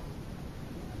car.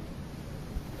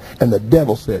 And the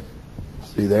devil said,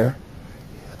 see there?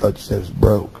 I thought you said it was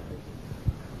broke.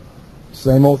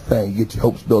 Same old thing. You get your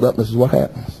hopes built up, and this is what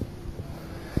happens.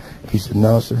 He said,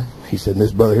 no, sir. He said,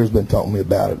 this brother here's been talking to me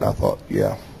about it. And I thought,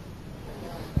 yeah.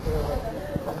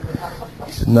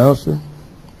 He said, no, sir.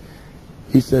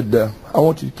 He said, I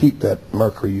want you to keep that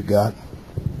Mercury you got.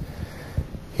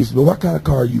 He said, well, what kind of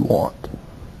car you want?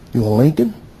 You want a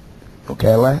Lincoln? A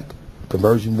Cadillac?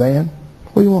 Conversion van?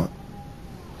 What do you want?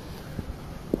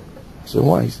 I said,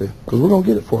 why? He said, because we're going to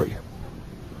get it for you.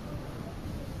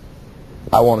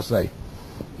 I want to say,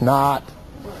 not.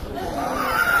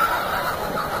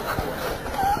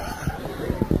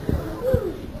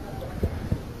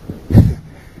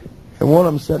 And one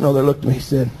of them sitting over there looked at me and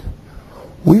said,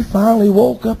 we finally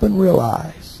woke up and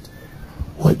realized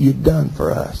what you'd done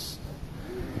for us.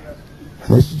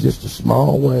 And this is just a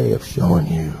small way of showing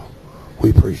you we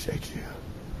appreciate you.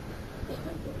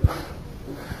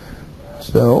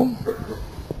 So,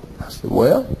 I said,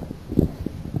 well,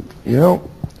 you know,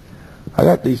 I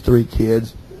got these 3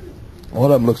 kids.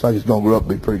 One of them looks like he's going to grow up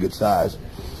and be pretty good size.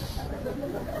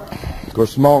 Of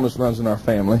course, smallness runs in our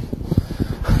family.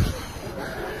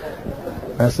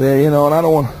 I said, you know, and I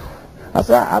don't want... I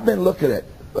said, I've been looking at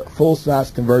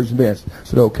full-size conversion vans. I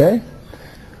said, okay.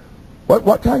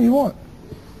 What kind you want?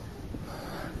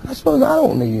 I suppose I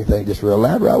don't need anything just real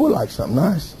elaborate. I would like something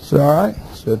nice. I said, all right.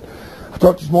 I said, I'll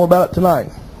talk to you more about it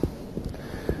tonight.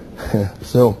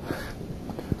 So,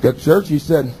 got to church. He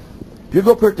said, if you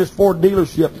go up here at this Ford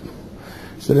dealership,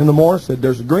 he said, in the morning, said,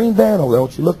 there's a green van over there. I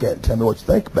want you to look at it. Tell me what you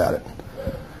think about it.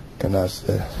 And I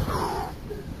said,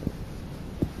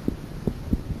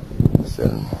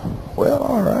 well,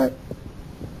 all right.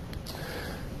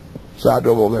 So I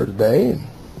drove over there today and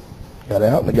got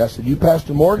out, and the guy said, you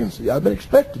Pastor Morgan? I said, yeah, I've been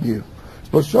expecting you. I'm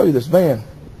supposed to show you this van.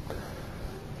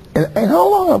 And how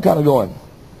long I'm kind of going?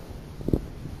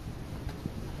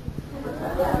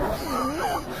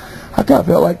 I kind of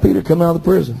felt like Peter coming out of the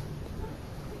prison.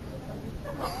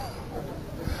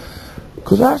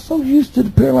 Because I was so used to it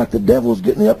appearing like the devil was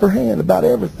getting the upper hand about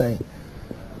everything.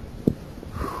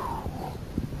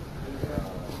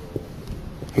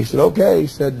 He said, okay. He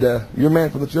said, your man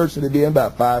from the church said he'd be in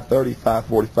about 5:30,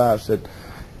 5:45. Said,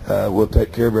 we'll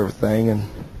take care of everything. And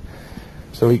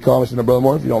so he called me and said, no, Brother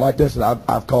Morgan, if you don't like this,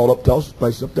 I've called up Tulsa's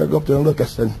place up there. Go up there and look. I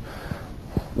said,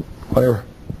 whatever.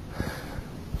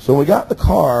 So we got in the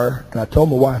car, and I told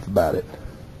my wife about it.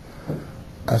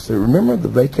 I said, remember the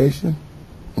vacation?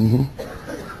 Mm-hmm.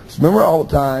 So remember all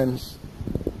the times?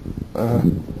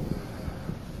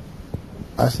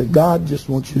 I said, God just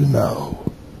wants you to know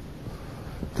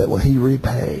that when he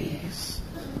repays,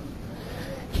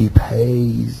 he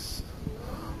pays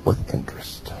with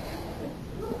interest.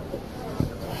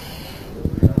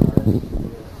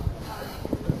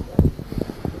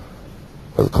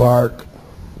 Brother Clark,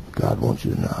 God wants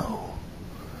you to know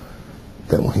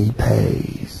that when He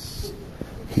pays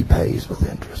with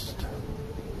interest.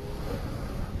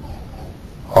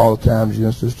 All the times you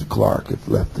and Sister Clark have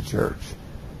left the church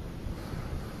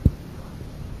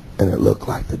and it looked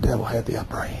like the devil had the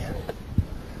upper hand,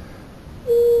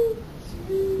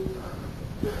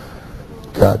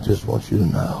 God just wants you to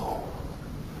know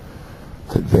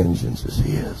that vengeance is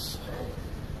His.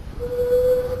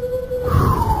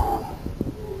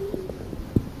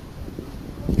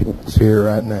 It's here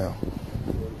right now.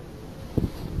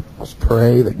 Let's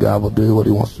pray that God will do what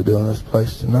He wants to do in this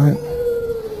place tonight.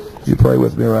 Would you pray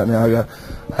with me right now?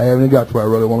 I haven't even got to where I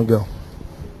really want to go.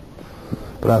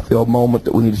 But I feel a moment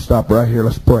that we need to stop right here.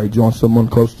 Let's pray. Join someone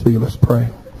close to you. Let's pray.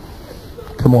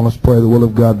 Come on, let's pray the will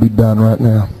of God be done right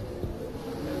now.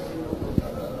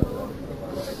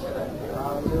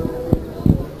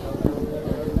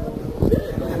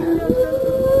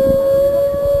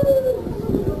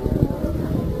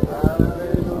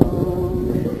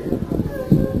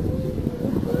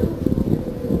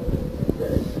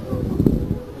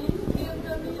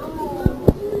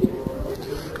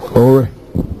 Glory.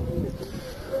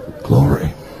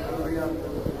 Glory.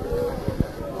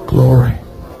 Glory.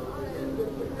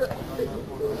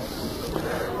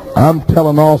 I'm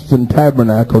telling Austin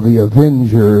Tabernacle the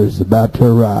avenger is about to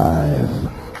arrive.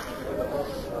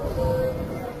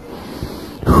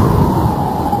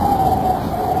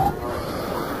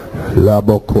 La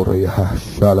bokoria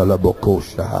shala la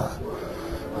bokosha.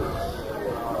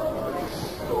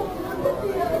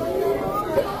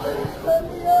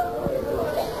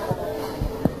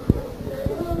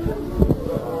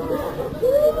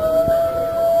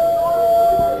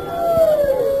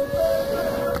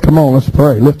 Come on, let's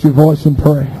pray. Lift your voice and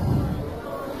pray.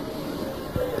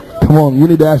 Come on, you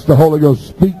need to ask the Holy Ghost,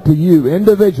 speak to you.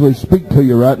 Individually, speak to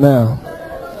you right now.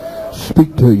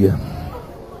 Speak to you.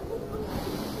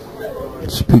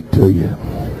 Speak to you.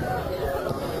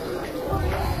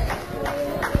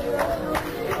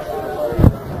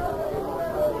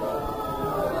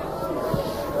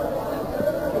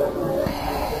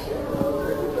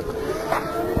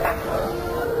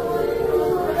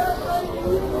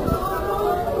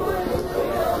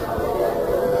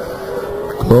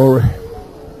 Glory.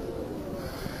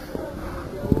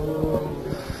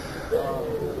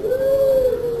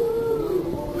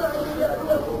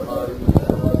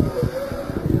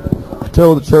 I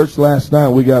told the church last night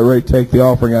we got ready to take the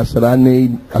offering. I said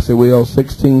we owe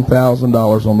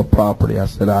 $16,000 on the property. I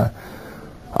said I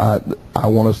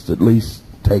want us to at least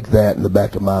take that in the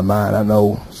back of my mind. I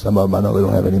know some of them, I know they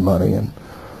don't have any money, and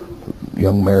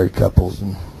young married couples,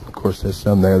 and of course there's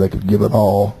some there that could give it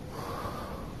all.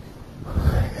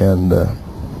 And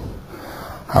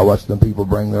I watched them people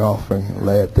bring their offering and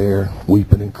lay it there,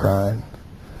 weeping and crying.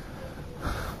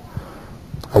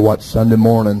 I watched Sunday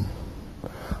morning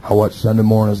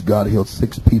as God healed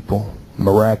 6 people,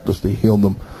 miraculously healed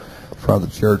them in front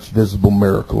of the church, visible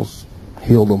miracles,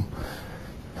 healed them.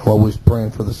 And while we was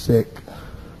praying for the sick,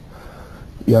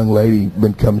 young lady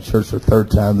been coming to church her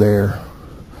 3rd time there,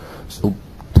 so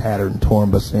tattered and torn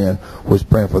by sin. We was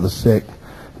praying for the sick.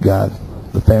 God,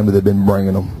 the family that had been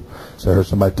bringing them. So I heard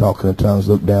somebody talking in tongues.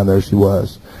 Looked down, there she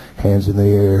was, hands in the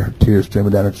air, tears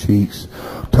streaming down her cheeks,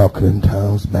 talking in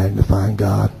tongues, magnifying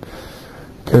God.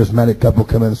 Charismatic couple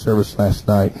come in the service last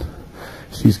night.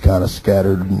 She's kind of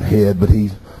scattered in the head, but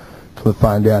he, to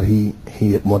find out, he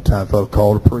at one time felt a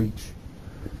call to preach.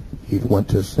 He went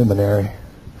to a seminary.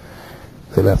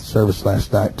 They left the service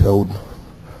last night, told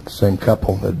the same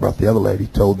couple that brought the other lady,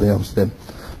 told them, said,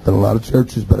 been a lot of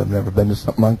churches, but I've never been to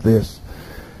something like this.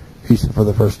 He said, for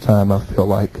the first time, I feel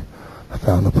like I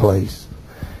found a place.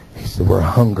 He said, we're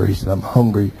hungry. He said, I'm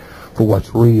hungry for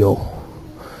what's real.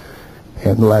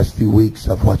 And the last few weeks,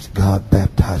 I've watched God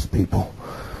baptize people.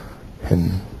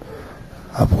 And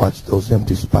I've watched those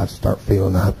empty spots start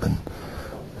filling up. And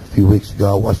a few weeks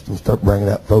ago, I watched them start bringing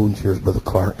out folding chairs. Brother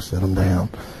Clark set them down.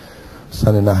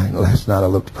 Sunday night, last night, I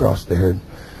looked across there, and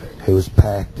it was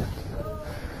packed.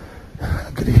 I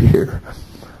could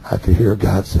hear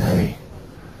God say,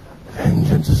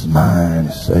 vengeance is mine,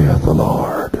 saith the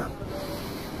Lord.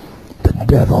 The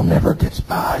devil never gets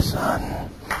by, son.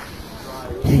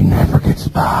 He never gets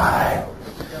by.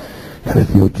 And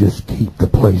if you'll just keep the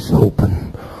place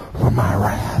open for my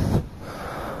wrath,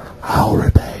 I'll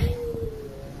repay.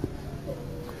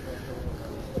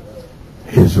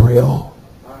 Israel,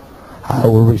 I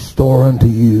will restore unto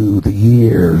you the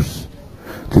years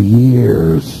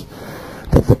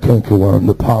that that the cankerworm,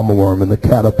 the palmer worm, and the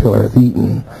caterpillar hath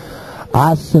eaten.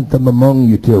 I sent them among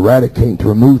you to eradicate and to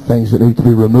remove things that need to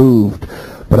be removed,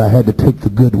 but I had to take the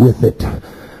good with it.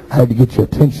 I had to get your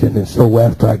attention, and so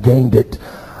after I gained it,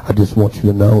 I just want you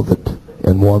to know that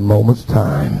in one moment's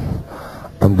time,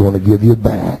 I'm going to give you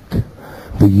back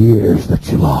the years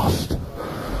that you lost.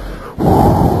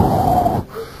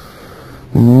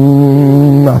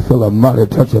 I feel a mighty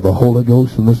touch of the Holy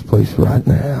Ghost in this place right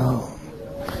now.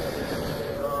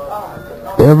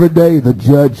 Every day the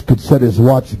judge could set his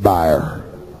watch by her.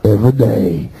 Every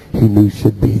day he knew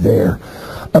she'd be there.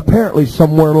 Apparently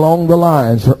somewhere along the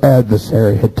lines her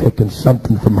adversary had taken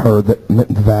something from her that meant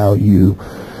value.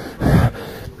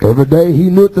 Every day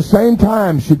he knew at the same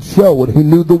time she'd show it. He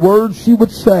knew the words she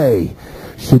would say.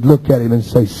 She'd look at him and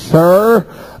say, "Sir,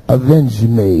 avenge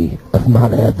me of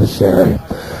mine adversary."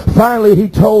 Finally he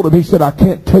told him, he said, "I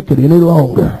can't take it any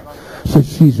longer." Said,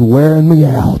 "She's wearing me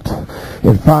out."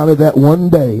 And finally that one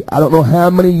day, I don't know how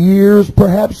many years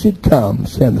perhaps she'd come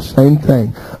saying the same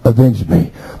thing, "Avenge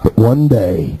me." But one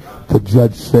day the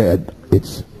judge said,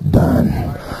 "It's done.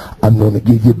 I'm going to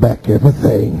give you back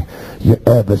everything your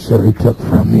adversary took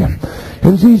from you."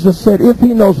 And Jesus said, if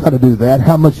he knows how to do that,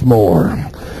 how much more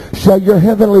shall your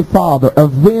heavenly Father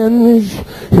avenge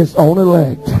his own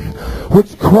elect,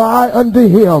 which cry unto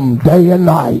him day and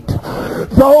night,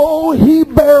 though he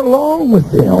bear long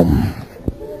with them.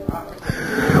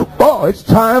 Oh, it's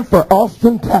time for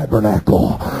Austin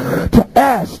Tabernacle to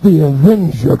ask the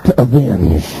avenger to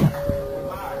avenge.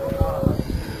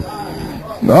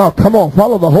 Oh, come on,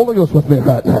 follow the Holy Ghost with me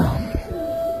right now.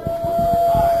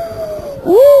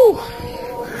 Woo!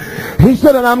 He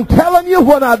said, and I'm telling you,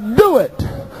 when I do it,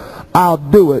 I'll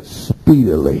do it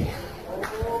speedily.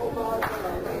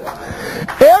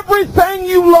 Everything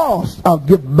you lost, I'll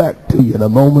give back to you in a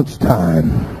moment's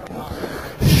time.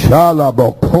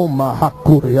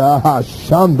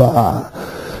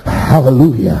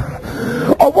 Hallelujah.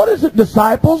 Oh, what is it,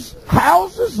 disciples?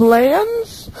 Houses,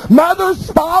 lands,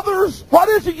 mothers, fathers? What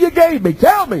is it you gave me?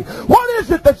 Tell me. What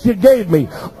is it that you gave me?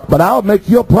 But I'll make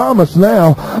you a promise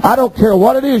now. I don't care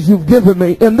what it is you've given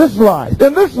me in this life.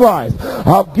 In this life,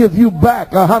 I'll give you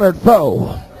back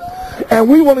 100-fold. And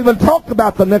we won't even talk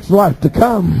about the next life to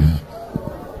come.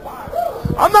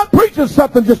 I'm not preaching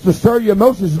something just to stir your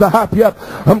emotions, to hype you up.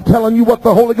 I'm telling you what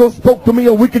the Holy Ghost spoke to me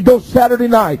a week ago Saturday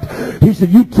night. He said,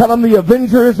 you tell them the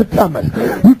avenger is a-coming.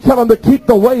 You tell them to keep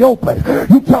the way open.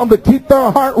 You tell them to keep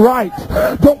their heart right.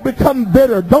 Don't become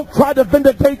bitter. Don't try to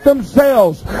vindicate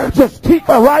themselves. Just keep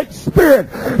a right spirit.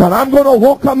 And I'm going to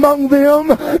walk among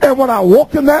them. And when I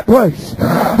walk in that place,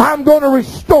 I'm going to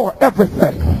restore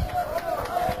everything.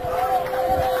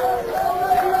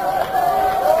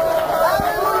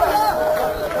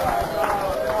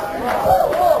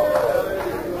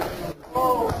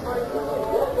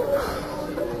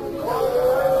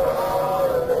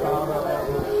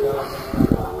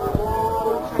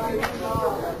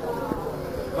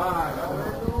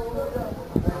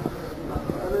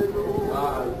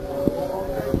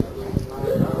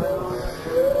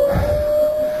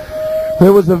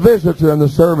 There was a visitor in the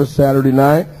service Saturday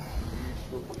night.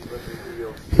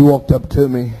 He walked up to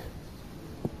me.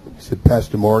 He said,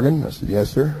 Pastor Morgan? I said, yes,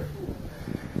 sir.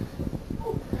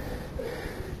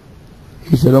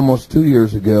 He said, almost 2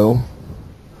 years ago,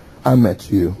 I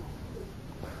met you.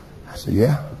 I said,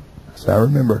 yeah. I said, I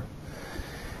remember.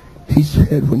 He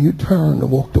said, when you turned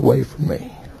and walked away from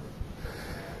me,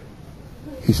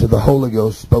 he said, the Holy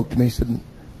Ghost spoke to me. He said,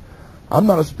 I'm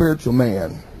not a spiritual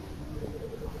man,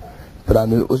 but I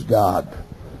knew it was God.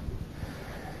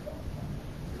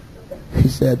 He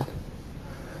said,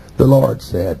 the Lord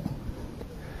said,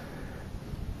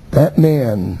 that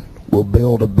man will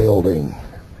build a building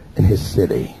in his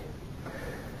city.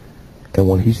 And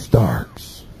when he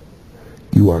starts,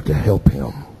 you are to help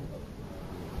him.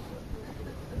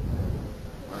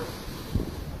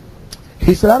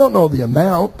 He said, I don't know the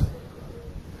amount.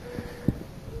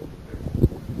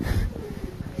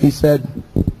 He said,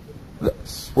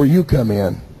 that's where you come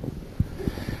in.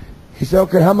 He said,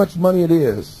 okay, how much money it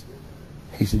is?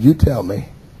 He said, you tell me,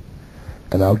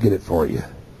 and I'll get it for you.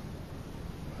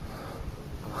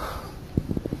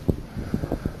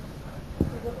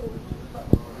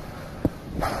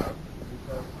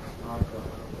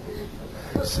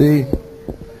 See,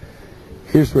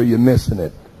 here's where you're missing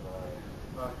it.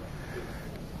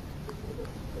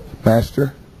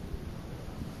 Master,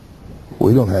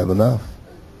 we don't have enough.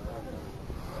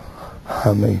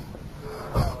 I mean,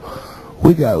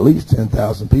 we got at least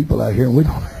 10,000 people out here, and we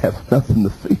don't have nothing to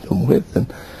feed them with.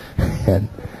 And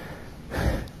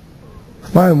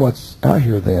find what's out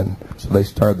here then. So they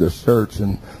started their search,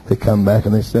 and they come back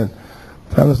and they said,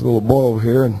 Found this little boy over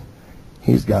here, and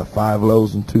he's got 5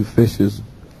 loaves and 2 fishes.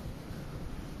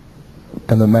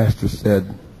 And the master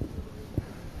said,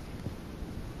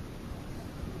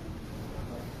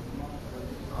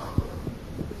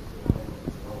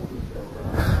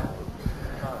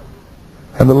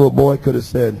 and the little boy could have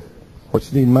said, what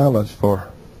you need my lunch for?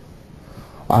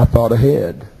 I thought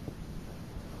ahead.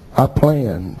 I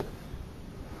planned.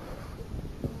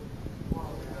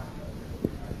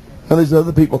 And these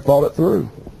other people thought it through.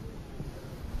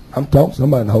 I'm talking to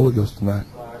somebody in the Holy Ghost tonight.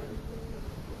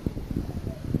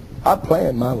 I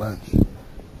planned my lunch.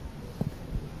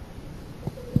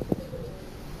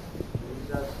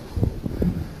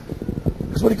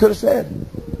 That's what he could have said.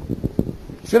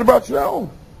 Should have brought your own.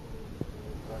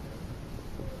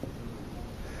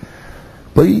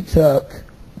 But he took,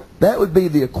 that would be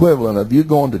the equivalent of you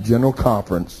going to General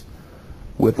Conference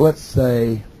with, let's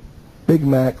say, Big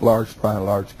Mac, large fry,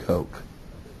 large Coke.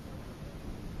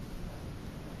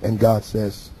 And God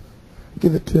says,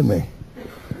 give it to me.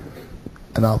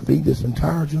 And I'll feed this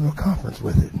entire General Conference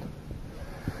with it.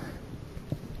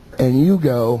 And you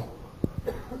go,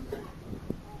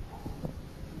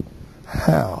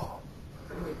 how?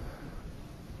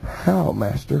 How,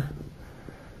 Master,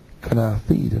 can I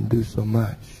feed and do so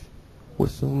much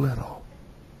with so little?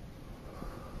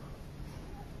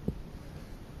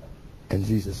 And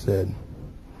Jesus said,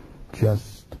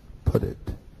 just put it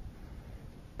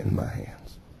in my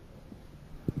hands.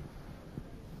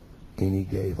 And he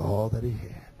gave all that he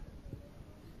had.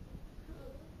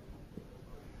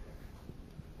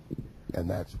 And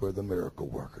that's where the miracle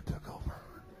worker took over.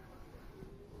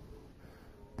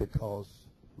 Because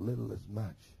little is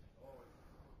much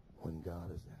when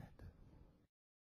God is in it.